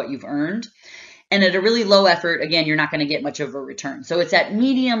with what you've earned. And at a really low effort, again, you're not going to get much of a return. So it's at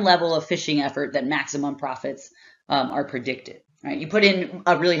medium level of fishing effort that maximum profits are predicted. Right? You put in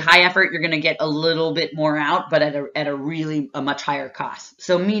a really high effort, you're going to get a little bit more out, but at a much higher cost.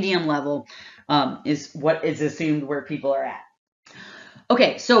 So medium level is what is assumed where people are at.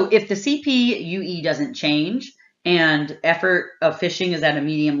 Okay, so if the CPUE doesn't change and effort of fishing is at a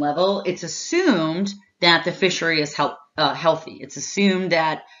medium level, it's assumed that the fishery is healthy. It's assumed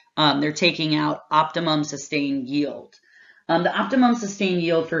that they're taking out optimum sustained yield. The optimum sustained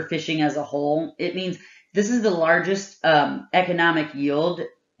yield for fishing as a whole, it means this is the largest economic yield,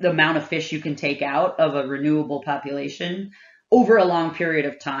 the amount of fish you can take out of a renewable population over a long period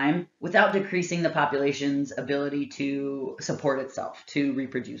of time without decreasing the population's ability to support itself, to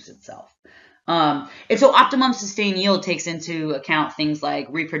reproduce itself. And so optimum sustained yield takes into account things like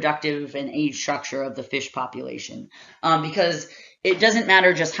reproductive and age structure of the fish population, because it doesn't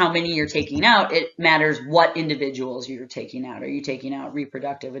matter just how many you're taking out, it matters what individuals you're taking out. Are you taking out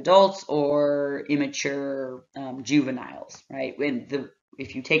reproductive adults or immature juveniles, right?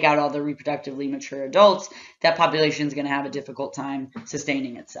 If you take out all the reproductively mature adults, that population is going to have a difficult time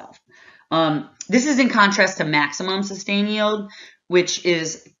sustaining itself. This is in contrast to maximum sustained yield, which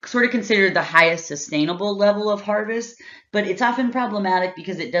is sort of considered the highest sustainable level of harvest, but it's often problematic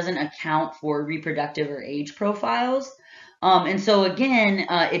because it doesn't account for reproductive or age profiles. And so again,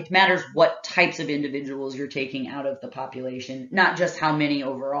 it matters what types of individuals you're taking out of the population, not just how many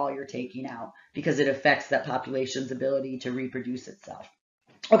overall you're taking out, because it affects that population's ability to reproduce itself.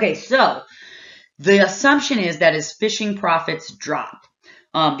 Okay, so the assumption is that as fishing profits drop,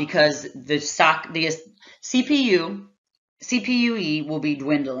 because the CPUE will be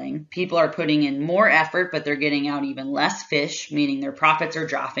dwindling. People are putting in more effort, but they're getting out even less fish, meaning their profits are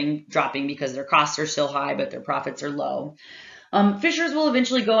dropping because their costs are still high, but their profits are low. Fishers will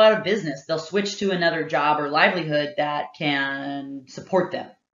eventually go out of business. They'll switch to another job or livelihood that can support them.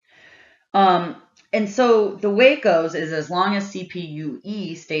 And so the way it goes is as long as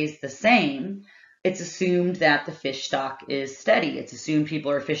CPUE stays the same, it's assumed that the fish stock is steady. It's assumed people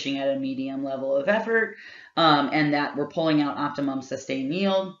are fishing at a medium level of effort, and that we're pulling out optimum sustained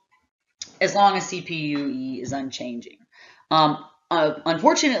yield as long as CPUE is unchanging.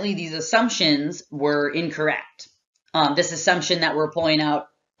 Unfortunately, these assumptions were incorrect. This assumption that we're pulling out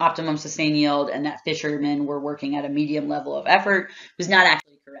optimum sustained yield and that fishermen were working at a medium level of effort was not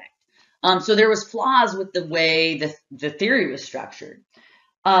actually correct. So there was flaws with the way the theory was structured.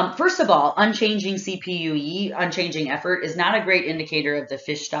 First of all, unchanging CPUE, unchanging effort, is not a great indicator of the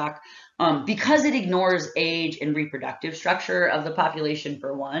fish stock because it ignores age and reproductive structure of the population,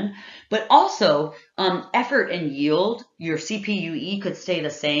 for one. But also, effort and yield, your CPUE could stay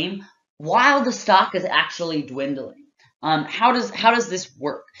the same while the stock is actually dwindling. How does this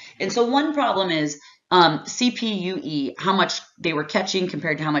work? And so one problem is CPUE, how much they were catching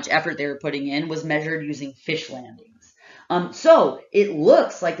compared to how much effort they were putting in, was measured using fish landings. So it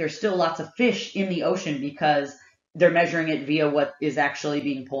looks like there's still lots of fish in the ocean because they're measuring it via what is actually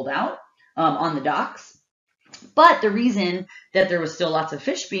being pulled out on the docks. But the reason that there was still lots of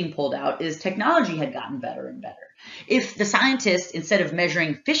fish being pulled out is technology had gotten better and better. If the scientists, instead of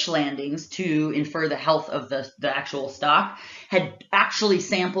measuring fish landings to infer the health of the actual stock, had actually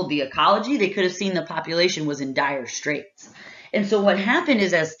sampled the ecology, they could have seen the population was in dire straits. And so what happened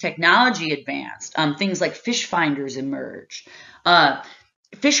is as technology advanced, things like fish finders emerged.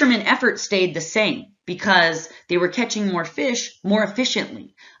 Fishermen effort stayed the same because they were catching more fish more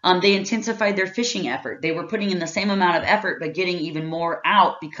efficiently. They intensified their fishing effort. They were putting in the same amount of effort but getting even more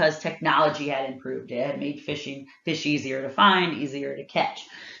out because technology had improved. It had made fish easier to find, easier to catch.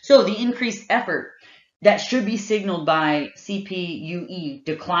 So the increased effort that should be signaled by CPUE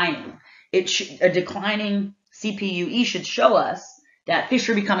declining. A declining CPUE should show us that fish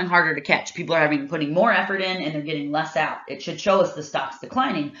are becoming harder to catch. People are putting more effort in and they're getting less out. It should show us the stock's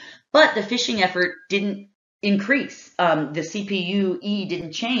declining, but the fishing effort didn't increase. The CPUE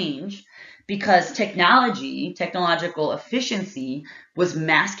didn't change because technological efficiency was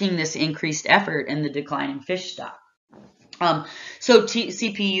masking this increased effort and the declining fish stock. So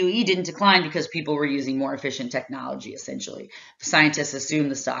CPUE didn't decline because people were using more efficient technology, essentially. Scientists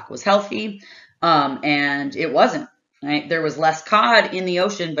assumed the stock was healthy, and it wasn't. Right? There was less cod in the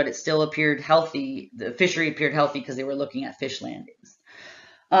ocean, but it still appeared healthy. The fishery appeared healthy because they were looking at fish landings.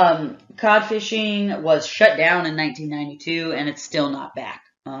 Cod fishing was shut down in 1992, and it's still not back.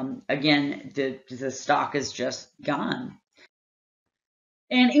 Again, the stock is just gone.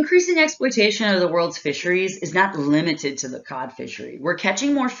 And increasing exploitation of the world's fisheries is not limited to the cod fishery. We're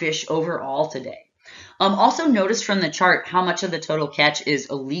catching more fish overall today. Also notice from the chart how much of the total catch is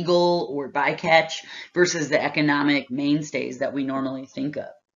illegal or bycatch versus the economic mainstays that we normally think of.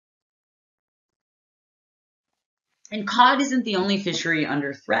 And cod isn't the only fishery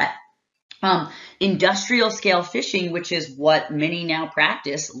under threat. Industrial scale fishing, which is what many now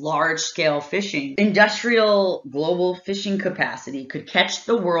practice, large scale fishing. Industrial global fishing capacity could catch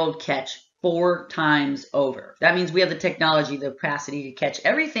the world catch 4 times over. That means we have the technology, the capacity to catch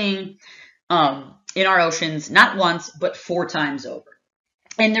everything in our oceans, not once, but 4 times over.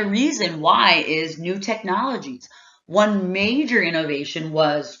 And the reason why is new technologies. One major innovation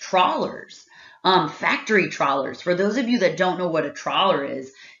was trawlers, factory trawlers. For those of you that don't know what a trawler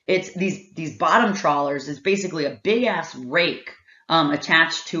is, it's these bottom trawlers is basically a big ass rake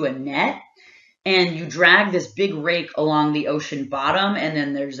attached to a net, and you drag this big rake along the ocean bottom, and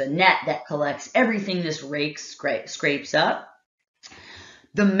then there's a net that collects everything this rake scrapes up.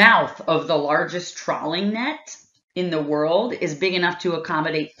 The mouth of the largest trawling net in the world is big enough to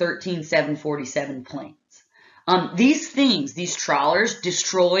accommodate 13 747 planes. These trawlers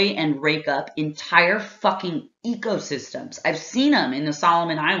destroy and rake up entire fucking ecosystems. I've seen them in the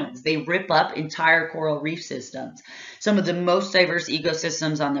Solomon Islands. They rip up entire coral reef systems, some of the most diverse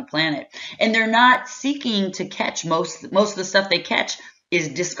ecosystems on the planet. And they're not seeking to catch most of the stuff they catch is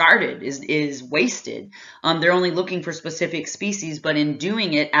discarded, is wasted. They're only looking for specific species, but in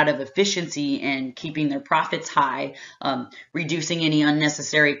doing it out of efficiency and keeping their profits high, reducing any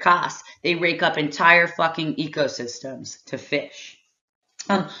unnecessary costs, they rake up entire fucking ecosystems to fish.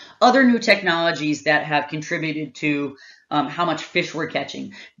 Other new technologies that have contributed to how much fish we're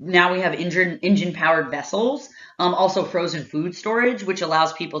catching. Now we have engine-powered vessels, also frozen food storage, which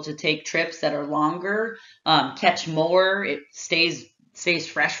allows people to take trips that are longer, catch more, it stays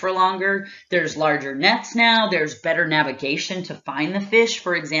fresh for longer. There's larger nets now. There's better navigation to find the fish.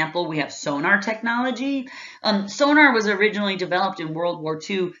 For example, we have sonar technology. Sonar was originally developed in World War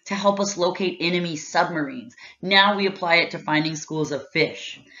II to help us locate enemy submarines. Now we apply it to finding schools of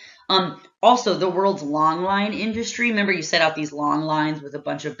fish. Also, the world's long line industry. Remember, you set out these long lines with a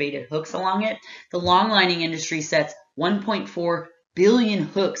bunch of baited hooks along it. The long lining industry sets 1.4 billion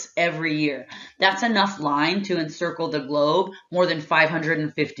hooks every year. That's enough line to encircle the globe more than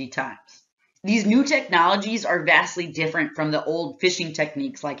 550 times. These new technologies are vastly different from the old fishing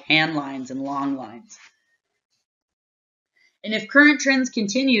techniques like hand lines and long lines. And if current trends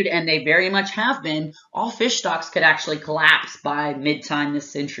continued, and they very much have been, all fish stocks could actually collapse by mid-time this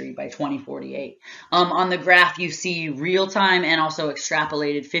century, by 2048. On the graph, you see real-time and also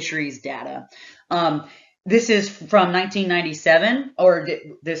extrapolated fisheries data. This is from 1997, or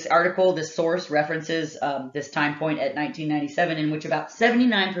this article, this source references this time point at 1997, in which about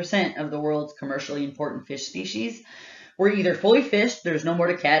 79% of the world's commercially important fish species were either fully fished, there's no more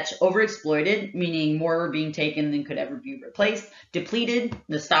to catch, overexploited, meaning more were being taken than could ever be replaced, depleted,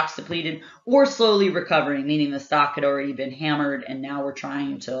 the stock's depleted, or slowly recovering, meaning the stock had already been hammered and now we're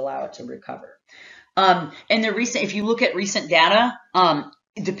trying to allow it to recover. And if you look at recent data,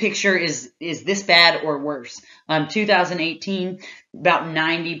 the picture is this bad or worse. 2018, about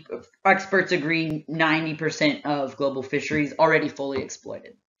 90 experts agree 90% of global fisheries already fully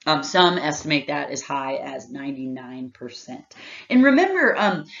exploited. Some estimate that as high as 99%. And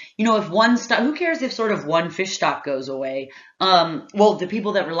remember, if one stock, who cares if sort of one fish stock goes away? Well, the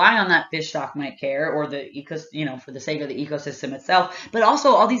people that rely on that fish stock might care, or for the sake of the ecosystem itself. But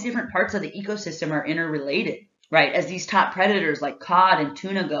also, all these different parts of the ecosystem are interrelated. Right, as these top predators like cod and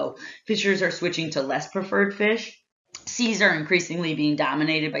tuna go, fishers are switching to less preferred fish. Seas are increasingly being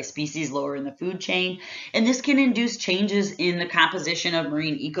dominated by species lower in the food chain, and this can induce changes in the composition of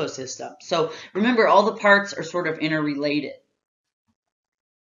marine ecosystems. So remember, all the parts are sort of interrelated.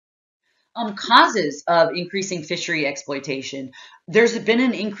 Causes of increasing fishery exploitation. There's been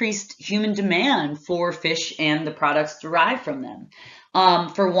an increased human demand for fish and the products derived from them.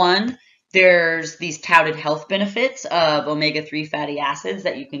 For one, there's these touted health benefits of omega-3 fatty acids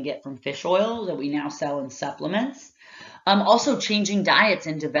that you can get from fish oil that we now sell in supplements. Also changing diets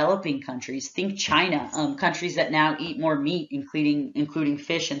in developing countries. Think China, countries that now eat more meat, including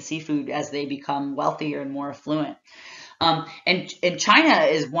fish and seafood, as they become wealthier and more affluent. And China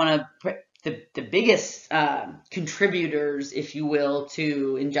is one of the biggest contributors, if you will,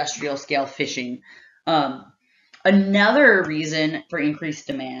 to industrial scale fishing. Another reason for increased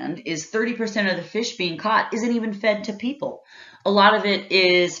demand is 30% of the fish being caught isn't even fed to people. A lot of it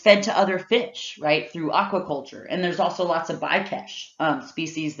is fed to other fish, right, through aquaculture. And there's also lots of bycatch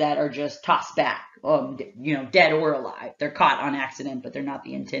species that are just tossed back, dead or alive. They're caught on accident, but they're not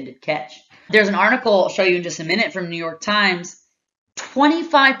the intended catch. There's an article I'll show you in just a minute from New York Times.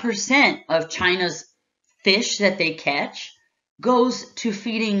 25% of China's fish that they catch goes to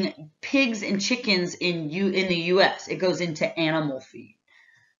feeding pigs and chickens in the US. It goes into animal feed.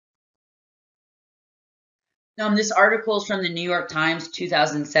 This article is from the New York Times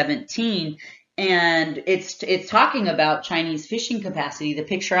 2017, and it's talking about Chinese fishing capacity. The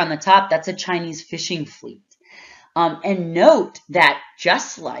picture on the top, that's a Chinese fishing fleet. And note that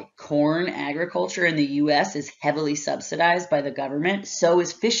just like corn agriculture in the US is heavily subsidized by the government, so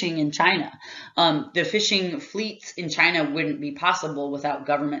is fishing in China. The fishing fleets in China wouldn't be possible without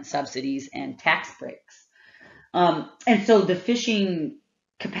government subsidies and tax breaks. And so the fishing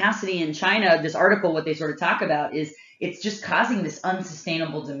capacity in China, this article, what they sort of talk about is it's just causing this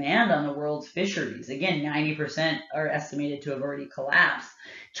unsustainable demand on the world's fisheries. Again, 90% are estimated to have already collapsed.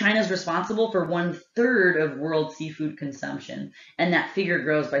 China's responsible for 1/3 of world seafood consumption, and that figure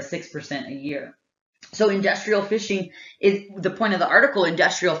grows by 6% a year. So industrial fishing is the point of the article.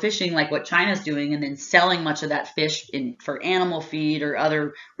 Industrial fishing, like what China's doing, and then selling much of that fish for animal feed or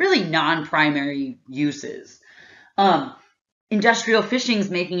other really non-primary uses. Industrial fishing is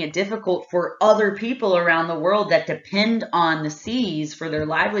making it difficult for other people around the world that depend on the seas for their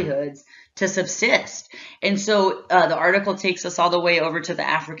livelihoods to subsist. And so the article takes us all the way over to the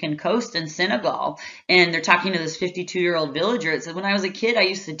African coast in Senegal, and they're talking to this 52-year-old villager. It said, when I was a kid, I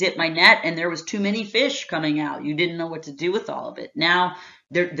used to dip my net and there was too many fish coming out. You didn't know what to do with all of it. Now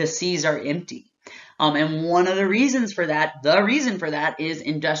the seas are empty. And one of the reasons for that, is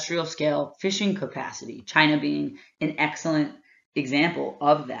industrial scale fishing capacity, China being an excellent example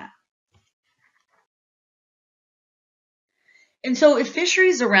of that. And so if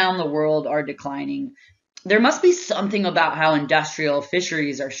fisheries around the world are declining, there must be something about how industrial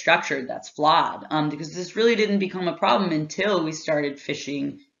fisheries are structured that's flawed, because this really didn't become a problem until we started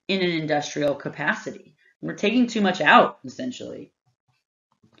fishing in an industrial capacity. We're taking too much out, essentially.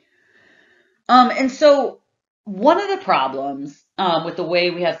 And so one of the problems with the way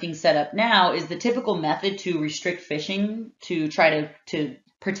we have things set up now is the typical method to restrict fishing to try to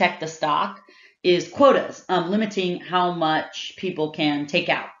protect the stock is quotas, limiting how much people can take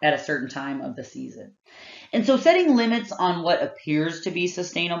out at a certain time of the season. And so setting limits on what appears to be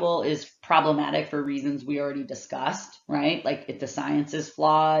sustainable is problematic for reasons we already discussed, right? Like if the science is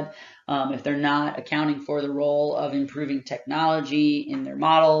flawed, if they're not accounting for the role of improving technology in their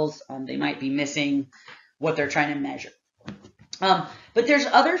models, they might be missing what they're trying to measure. But there's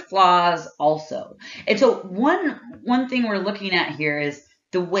other flaws also. And so one thing we're looking at here is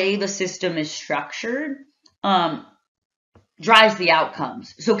the way the system is structured drives the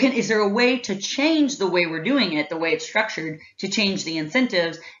outcomes. So is there a way to change the way we're doing it, the way it's structured, to change the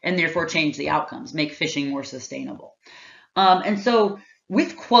incentives and therefore change the outcomes, make fishing more sustainable? And so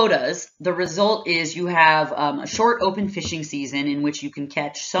with quotas, the result is you have a short open fishing season in which you can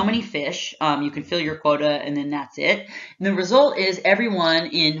catch so many fish, you can fill your quota, and then that's it. And the result is everyone,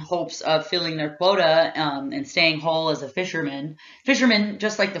 in hopes of filling their quota and staying whole as a fisherman,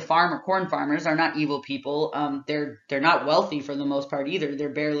 just like the corn farmers, are not evil people. They're not wealthy for the most part either. They're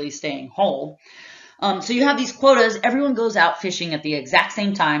barely staying whole. So you have these quotas. Everyone goes out fishing at the exact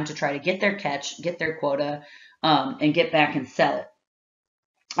same time to try to get their catch, get their quota, and get back and sell it.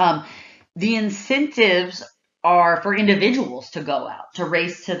 The incentives are for individuals to go out, to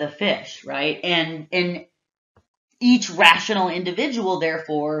race to the fish, right? And each rational individual,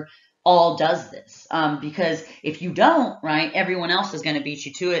 therefore, all does this. Because if you don't, right, everyone else is going to beat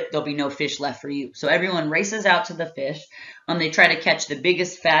you to it. There'll be no fish left for you. So everyone races out to the fish. They try to catch the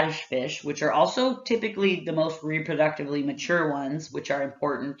biggest, fattest fish, which are also typically the most reproductively mature ones, which are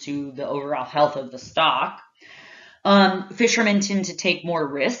important to the overall health of the stock. Fishermen tend to take more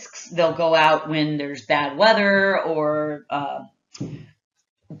risks. They'll go out when there's bad weather or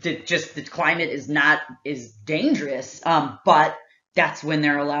the climate is dangerous, but that's when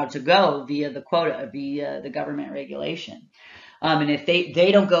they're allowed to go via the quota, via the government regulation. And if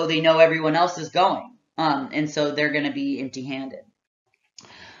they don't go, they know everyone else is going, and so they're going to be empty-handed.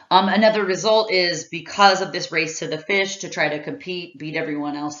 Another result is because of this race to the fish to try to compete, beat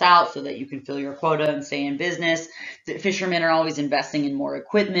everyone else out so that you can fill your quota and stay in business. The fishermen are always investing in more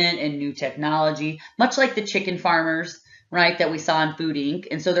equipment and new technology, much like the chicken farmers, right, that we saw in Food Inc.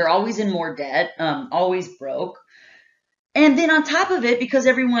 And so they're always in more debt, always broke. And then on top of it, because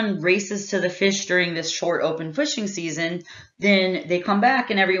everyone races to the fish during this short open fishing season, then they come back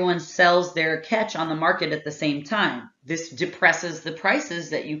and everyone sells their catch on the market at the same time. This depresses the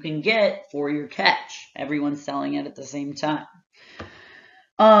prices that you can get for your catch. Everyone's selling it at the same time.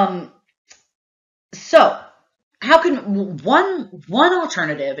 So how can one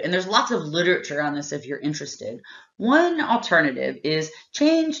alternative, and there's lots of literature on this if you're interested, one alternative is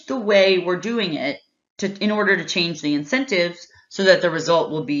change the way we're doing it in order to change the incentives so that the result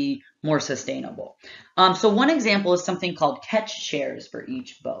will be more sustainable. So one example is something called catch shares for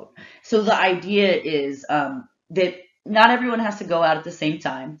each boat. So the idea is that not everyone has to go out at the same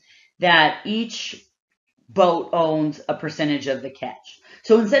time, that each boat owns a percentage of the catch.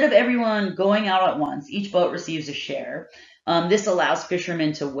 So instead of everyone going out at once, each boat receives a share. This allows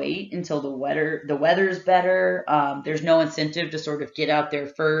fishermen to wait until the weather's better. There's no incentive to sort of get out there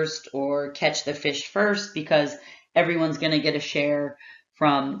first or catch the fish first because everyone's going to get a share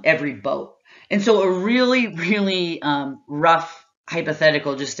from every boat. And so a really, really rough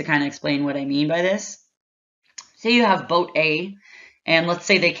hypothetical, just to kind of explain what I mean by this. Say you have boat A, and let's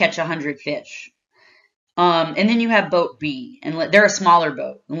say they catch 100 fish. And then you have boat B, and they're a smaller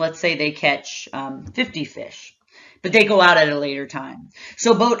boat, and let's say they catch 50 fish, but they go out at a later time.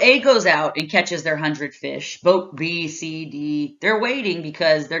 So boat A goes out and catches their 100 fish. Boat B, C, D, they're waiting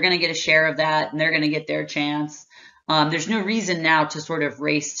because they're going to get a share of that, and they're going to get their chance. There's no reason now to sort of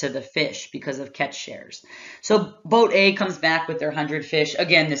race to the fish because of catch shares. So boat A comes back with their 100 fish.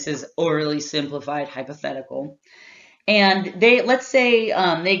 Again, this is overly simplified hypothetical. And let's say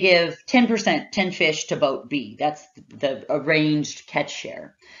they give 10%, 10 fish to boat B. That's the arranged catch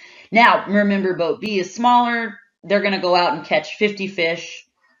share. Now, remember, boat B is smaller. They're going to go out and catch 50 fish.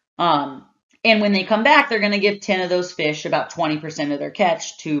 And when they come back, they're going to give 10 of those fish, about 20% of their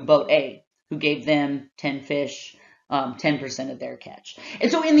catch, to boat A, who gave them 10 fish, 10% of their catch.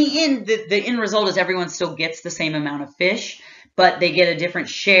 And so in the end, the end result is everyone still gets the same amount of fish, but they get a different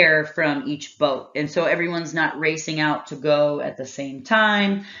share from each boat. And so everyone's not racing out to go at the same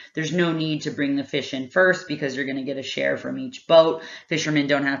time. There's no need to bring the fish in first because you're going to get a share from each boat. Fishermen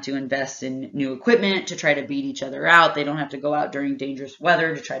don't have to invest in new equipment to try to beat each other out. They don't have to go out during dangerous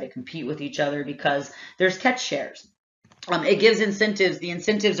weather to try to compete with each other because there's catch shares. It gives incentives. The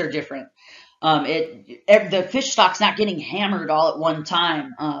incentives are different. The fish stock's not getting hammered all at one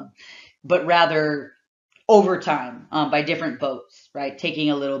time, but rather over time by different boats, right? Taking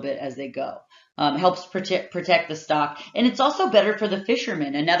a little bit as they go. Helps protect the stock. And it's also better for the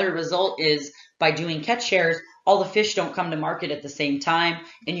fishermen. Another result is by doing catch shares, all the fish don't come to market at the same time,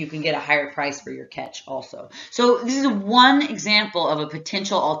 and you can get a higher price for your catch also. So this is one example of a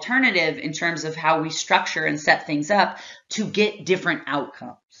potential alternative in terms of how we structure and set things up to get different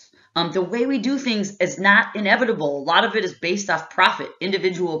outcomes. The way we do things is not inevitable. A lot of it is based off profit,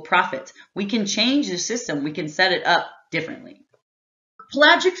 individual profit. We can change the system. We can set it up differently.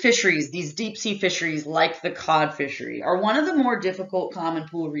 Pelagic fisheries, these deep sea fisheries like the cod fishery, are one of the more difficult common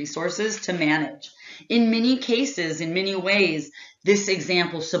pool resources to manage. In many cases, in many ways, this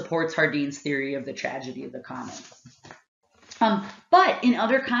example supports Hardin's theory of the tragedy of the commons. But in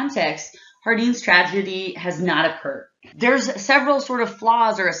other contexts, Hardin's tragedy has not occurred. There's several sort of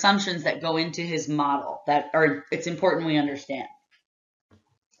flaws or assumptions that go into his model that it's important we understand.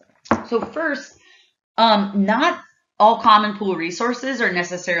 So first, not all common pool resources are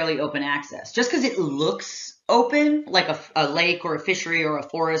necessarily open access. Just because it looks open, like a lake or a fishery or a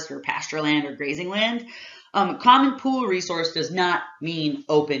forest or pasture land or grazing land, common pool resource does not mean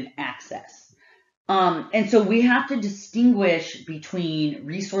open access. And so we have to distinguish between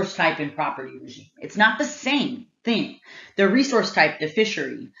resource type and property regime. It's not the same thing. The resource type, the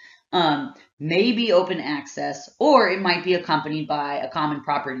fishery, may be open access, or it might be accompanied by a common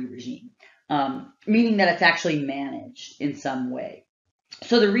property regime, meaning that it's actually managed in some way.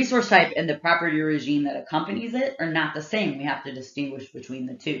 So the resource type and the property regime that accompanies it are not the same. We have to distinguish between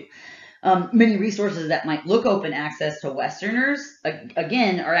the two. Many resources that might look open access to Westerners,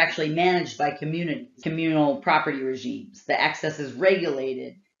 again, are actually managed by communal property regimes. The access is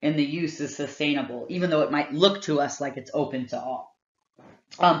regulated and the use is sustainable, even though it might look to us like it's open to all.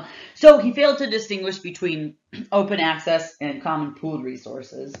 So he failed to distinguish between open access and common pooled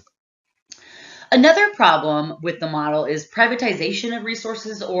resources. Another problem with the model is privatization of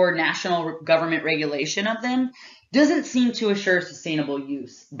resources or national government regulation of them doesn't seem to assure sustainable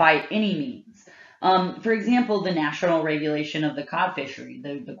use by any means. For example, the national regulation of the cod fishery,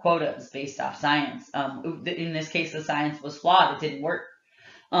 the quota is based off science. In this case, the science was flawed. It didn't work.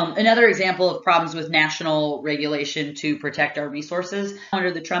 Another example of problems with national regulation to protect our resources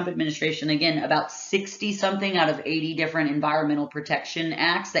under the Trump administration, again, about 60 something out of 80 different environmental protection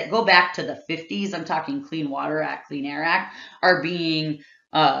acts that go back to the 50s, I'm talking Clean Water Act, Clean Air Act, are being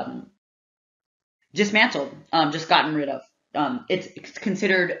dismantled, just gotten rid of. It's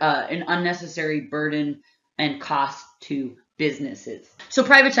considered an unnecessary burden and cost to businesses. So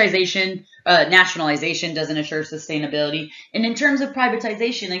privatization, nationalization doesn't assure sustainability. And in terms of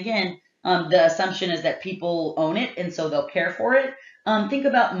privatization, again, the assumption is that people own it and so they'll care for it. Think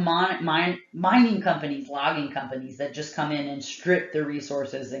about mining companies, logging companies that just come in and strip the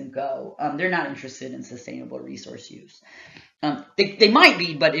resources and go. They're not interested in sustainable resource use. They might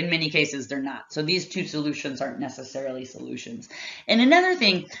be, but in many cases they're not. So these two solutions aren't necessarily solutions. And another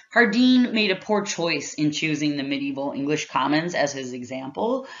thing, Hardin made a poor choice in choosing the medieval English commons as his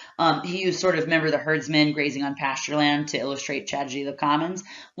example. He used sort of, remember the herdsmen grazing on pasture land to illustrate tragedy of the commons?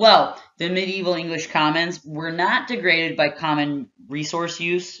 Well, the medieval English commons were not degraded by common resource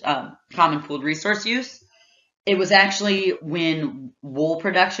use, common pooled resource use. It was actually when wool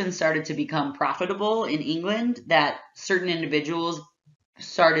production started to become profitable in England that certain individuals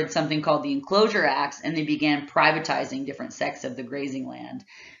started something called the Enclosure Acts, and they began privatizing different sects of the grazing land.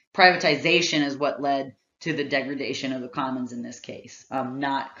 Privatization is what led to the degradation of the commons in this case,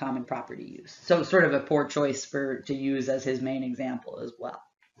 not common property use. So sort of a poor choice to use as his main example as well.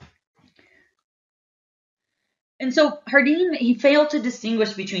 And so Hardin, he failed to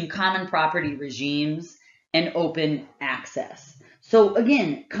distinguish between common property regimes and open access. So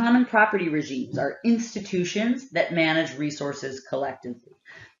again, common property regimes are institutions that manage resources collectively.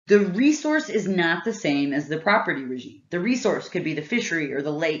 The resource is not the same as the property regime. The resource could be the fishery or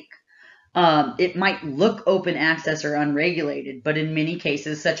the lake. It might look open access or unregulated, but in many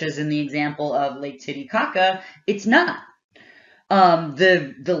cases, such as in the example of Lake Titicaca, it's not.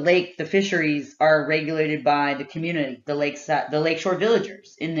 The lake, the fisheries are regulated by the community, the lakeshore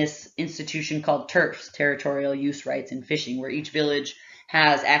villagers in this institution called TURFs, territorial use rights in fishing, where each village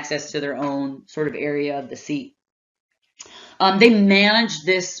has access to their own sort of area of the sea. They manage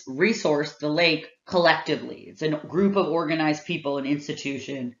this resource, the lake, collectively. It's a group of organized people, an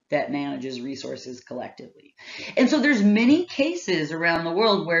institution that manages resources collectively. And so there's many cases around the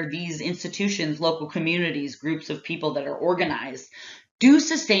world where these institutions, local communities, groups of people that are organized, do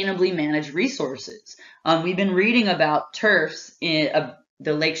sustainably manage resources. We've been reading about TURFs in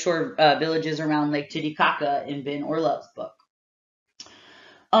the lakeshore villages around Lake Titicaca in Ben Orlov's book.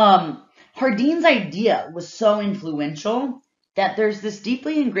 Hardin's idea was so influential that there's this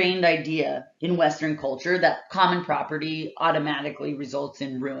deeply ingrained idea in Western culture that common property automatically results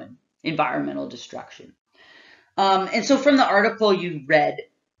in ruin, environmental destruction. And so from the article you read,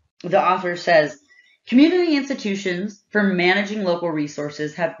 the author says, community institutions for managing local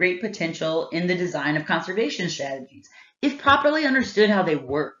resources have great potential in the design of conservation strategies, if properly understood how they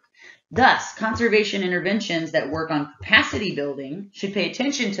work. Thus, conservation interventions that work on capacity building should pay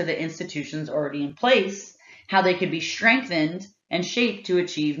attention to the institutions already in place, how they could be strengthened and shaped to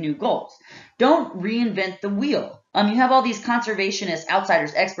achieve new goals. Don't reinvent the wheel. You have all these conservationists,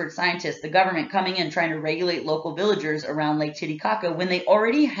 outsiders, experts, scientists, the government coming in trying to regulate local villagers around Lake Titicaca when they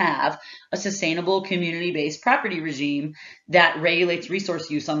already have a sustainable community-based property regime that regulates resource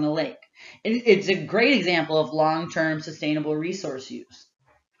use on the lake. It's a great example of long-term sustainable resource use.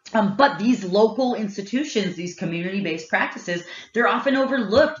 But these local institutions, these community-based practices, they're often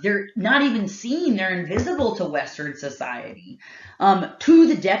overlooked. They're not even seen. They're invisible to Western society, to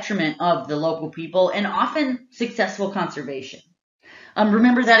the detriment of the local people and often successful conservation.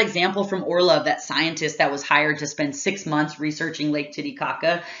 Remember that example from Orlov, that scientist that was hired to spend 6 months researching Lake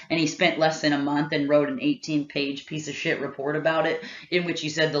Titicaca, and he spent less than a month and wrote an 18-page piece of shit report about it, in which he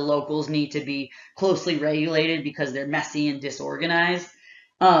said the locals need to be closely regulated because they're messy and disorganized.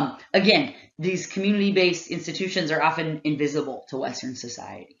 Again, these community-based institutions are often invisible to Western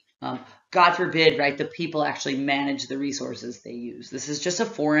society. God forbid, right, the people actually manage the resources they use. This is just a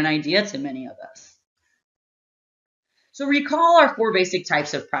foreign idea to many of us. So recall our 4 basic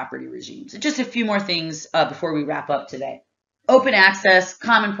types of property regimes. Just a few more things before we wrap up today. Open access,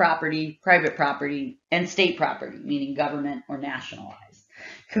 common property, private property, and state property, meaning government or nationalized.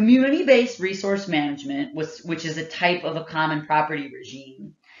 Community-based resource management, which is a type of a common property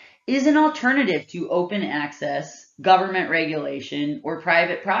regime, is an alternative to open access, government regulation, or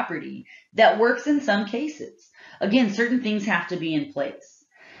private property that works in some cases. Again, certain things have to be in place.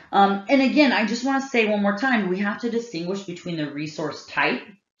 And again, I just want to say one more time, we have to distinguish between the resource type,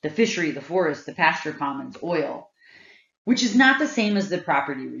 the fishery, the forest, the pasture commons, oil, which is not the same as the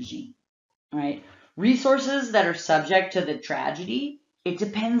property regime, right? Resources that are subject to the tragedy It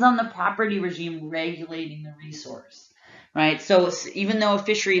depends on the property regime regulating the resource, right? So even though a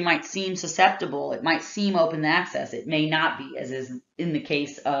fishery might seem susceptible, it might seem open to access, it may not be, as is in the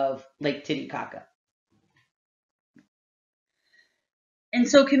case of Lake Titicaca. And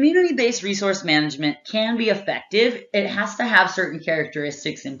so community-based resource management can be effective. It has to have certain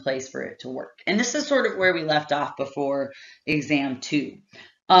characteristics in place for it to work. And this is sort of where we left off before exam 2.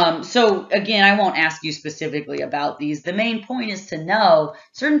 So again, I won't ask you specifically about these. The main point is to know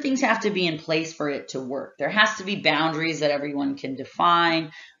certain things have to be in place for it to work. There has to be boundaries that everyone can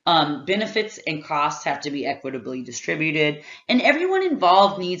define. Benefits and costs have to be equitably distributed, and everyone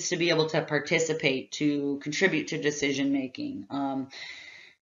involved needs to be able to participate, to contribute to decision making,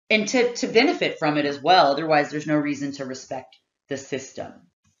 and to benefit from it as well. Otherwise, there's no reason to respect the system.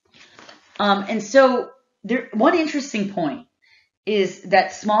 And so one interesting point is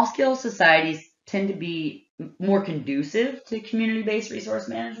that small-scale societies tend to be more conducive to community-based resource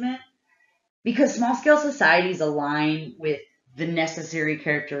management because small-scale societies align with the necessary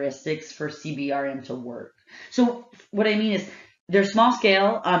characteristics for CBRM to work. So what I mean is they're small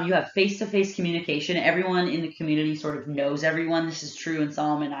scale. You have face-to-face communication. Everyone in the community sort of knows everyone. This is true in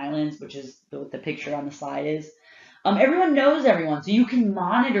Solomon Islands, which is what the picture on the slide is. Everyone knows everyone, so you can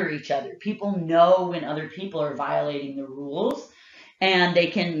monitor each other. People know when other people are violating the rules, and they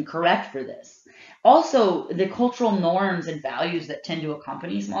can correct for this. Also, the cultural norms and values that tend to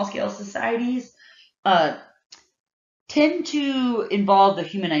accompany small-scale societies tend to involve the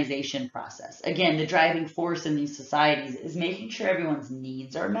humanization process. Again, the driving force in these societies is making sure everyone's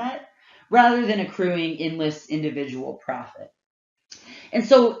needs are met rather than accruing endless individual profit. And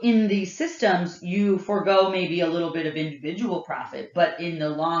so in these systems, you forego maybe a little bit of individual profit, but in the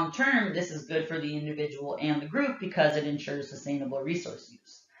long term, this is good for the individual and the group because it ensures sustainable resource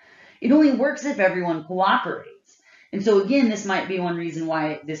use. It only works if everyone cooperates. And so again, this might be one reason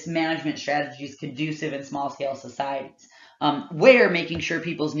why this management strategy is conducive in small-scale societies, where making sure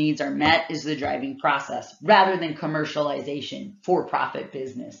people's needs are met is the driving process, rather than commercialization, for-profit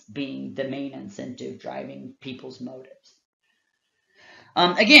business being the main incentive driving people's motives.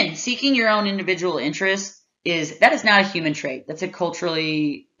 Again, seeking your own individual interest that is not a human trait. That's a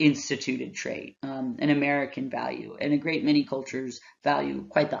culturally instituted trait, an American value, and a great many cultures value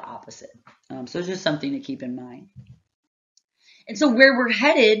quite the opposite. So it's just something to keep in mind. And so where we're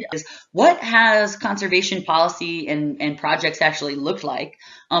headed is what has conservation policy and projects actually looked like?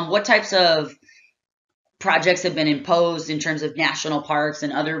 What types of projects have been imposed in terms of national parks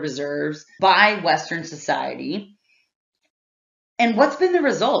and other reserves by Western society? And what's been the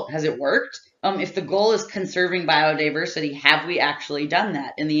result? Has it worked? If the goal is conserving biodiversity, have we actually done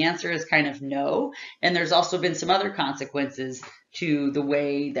that? And the answer is kind of no. And there's also been some other consequences to the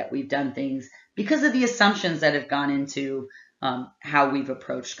way that we've done things because of the assumptions that have gone into how we've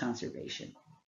approached conservation.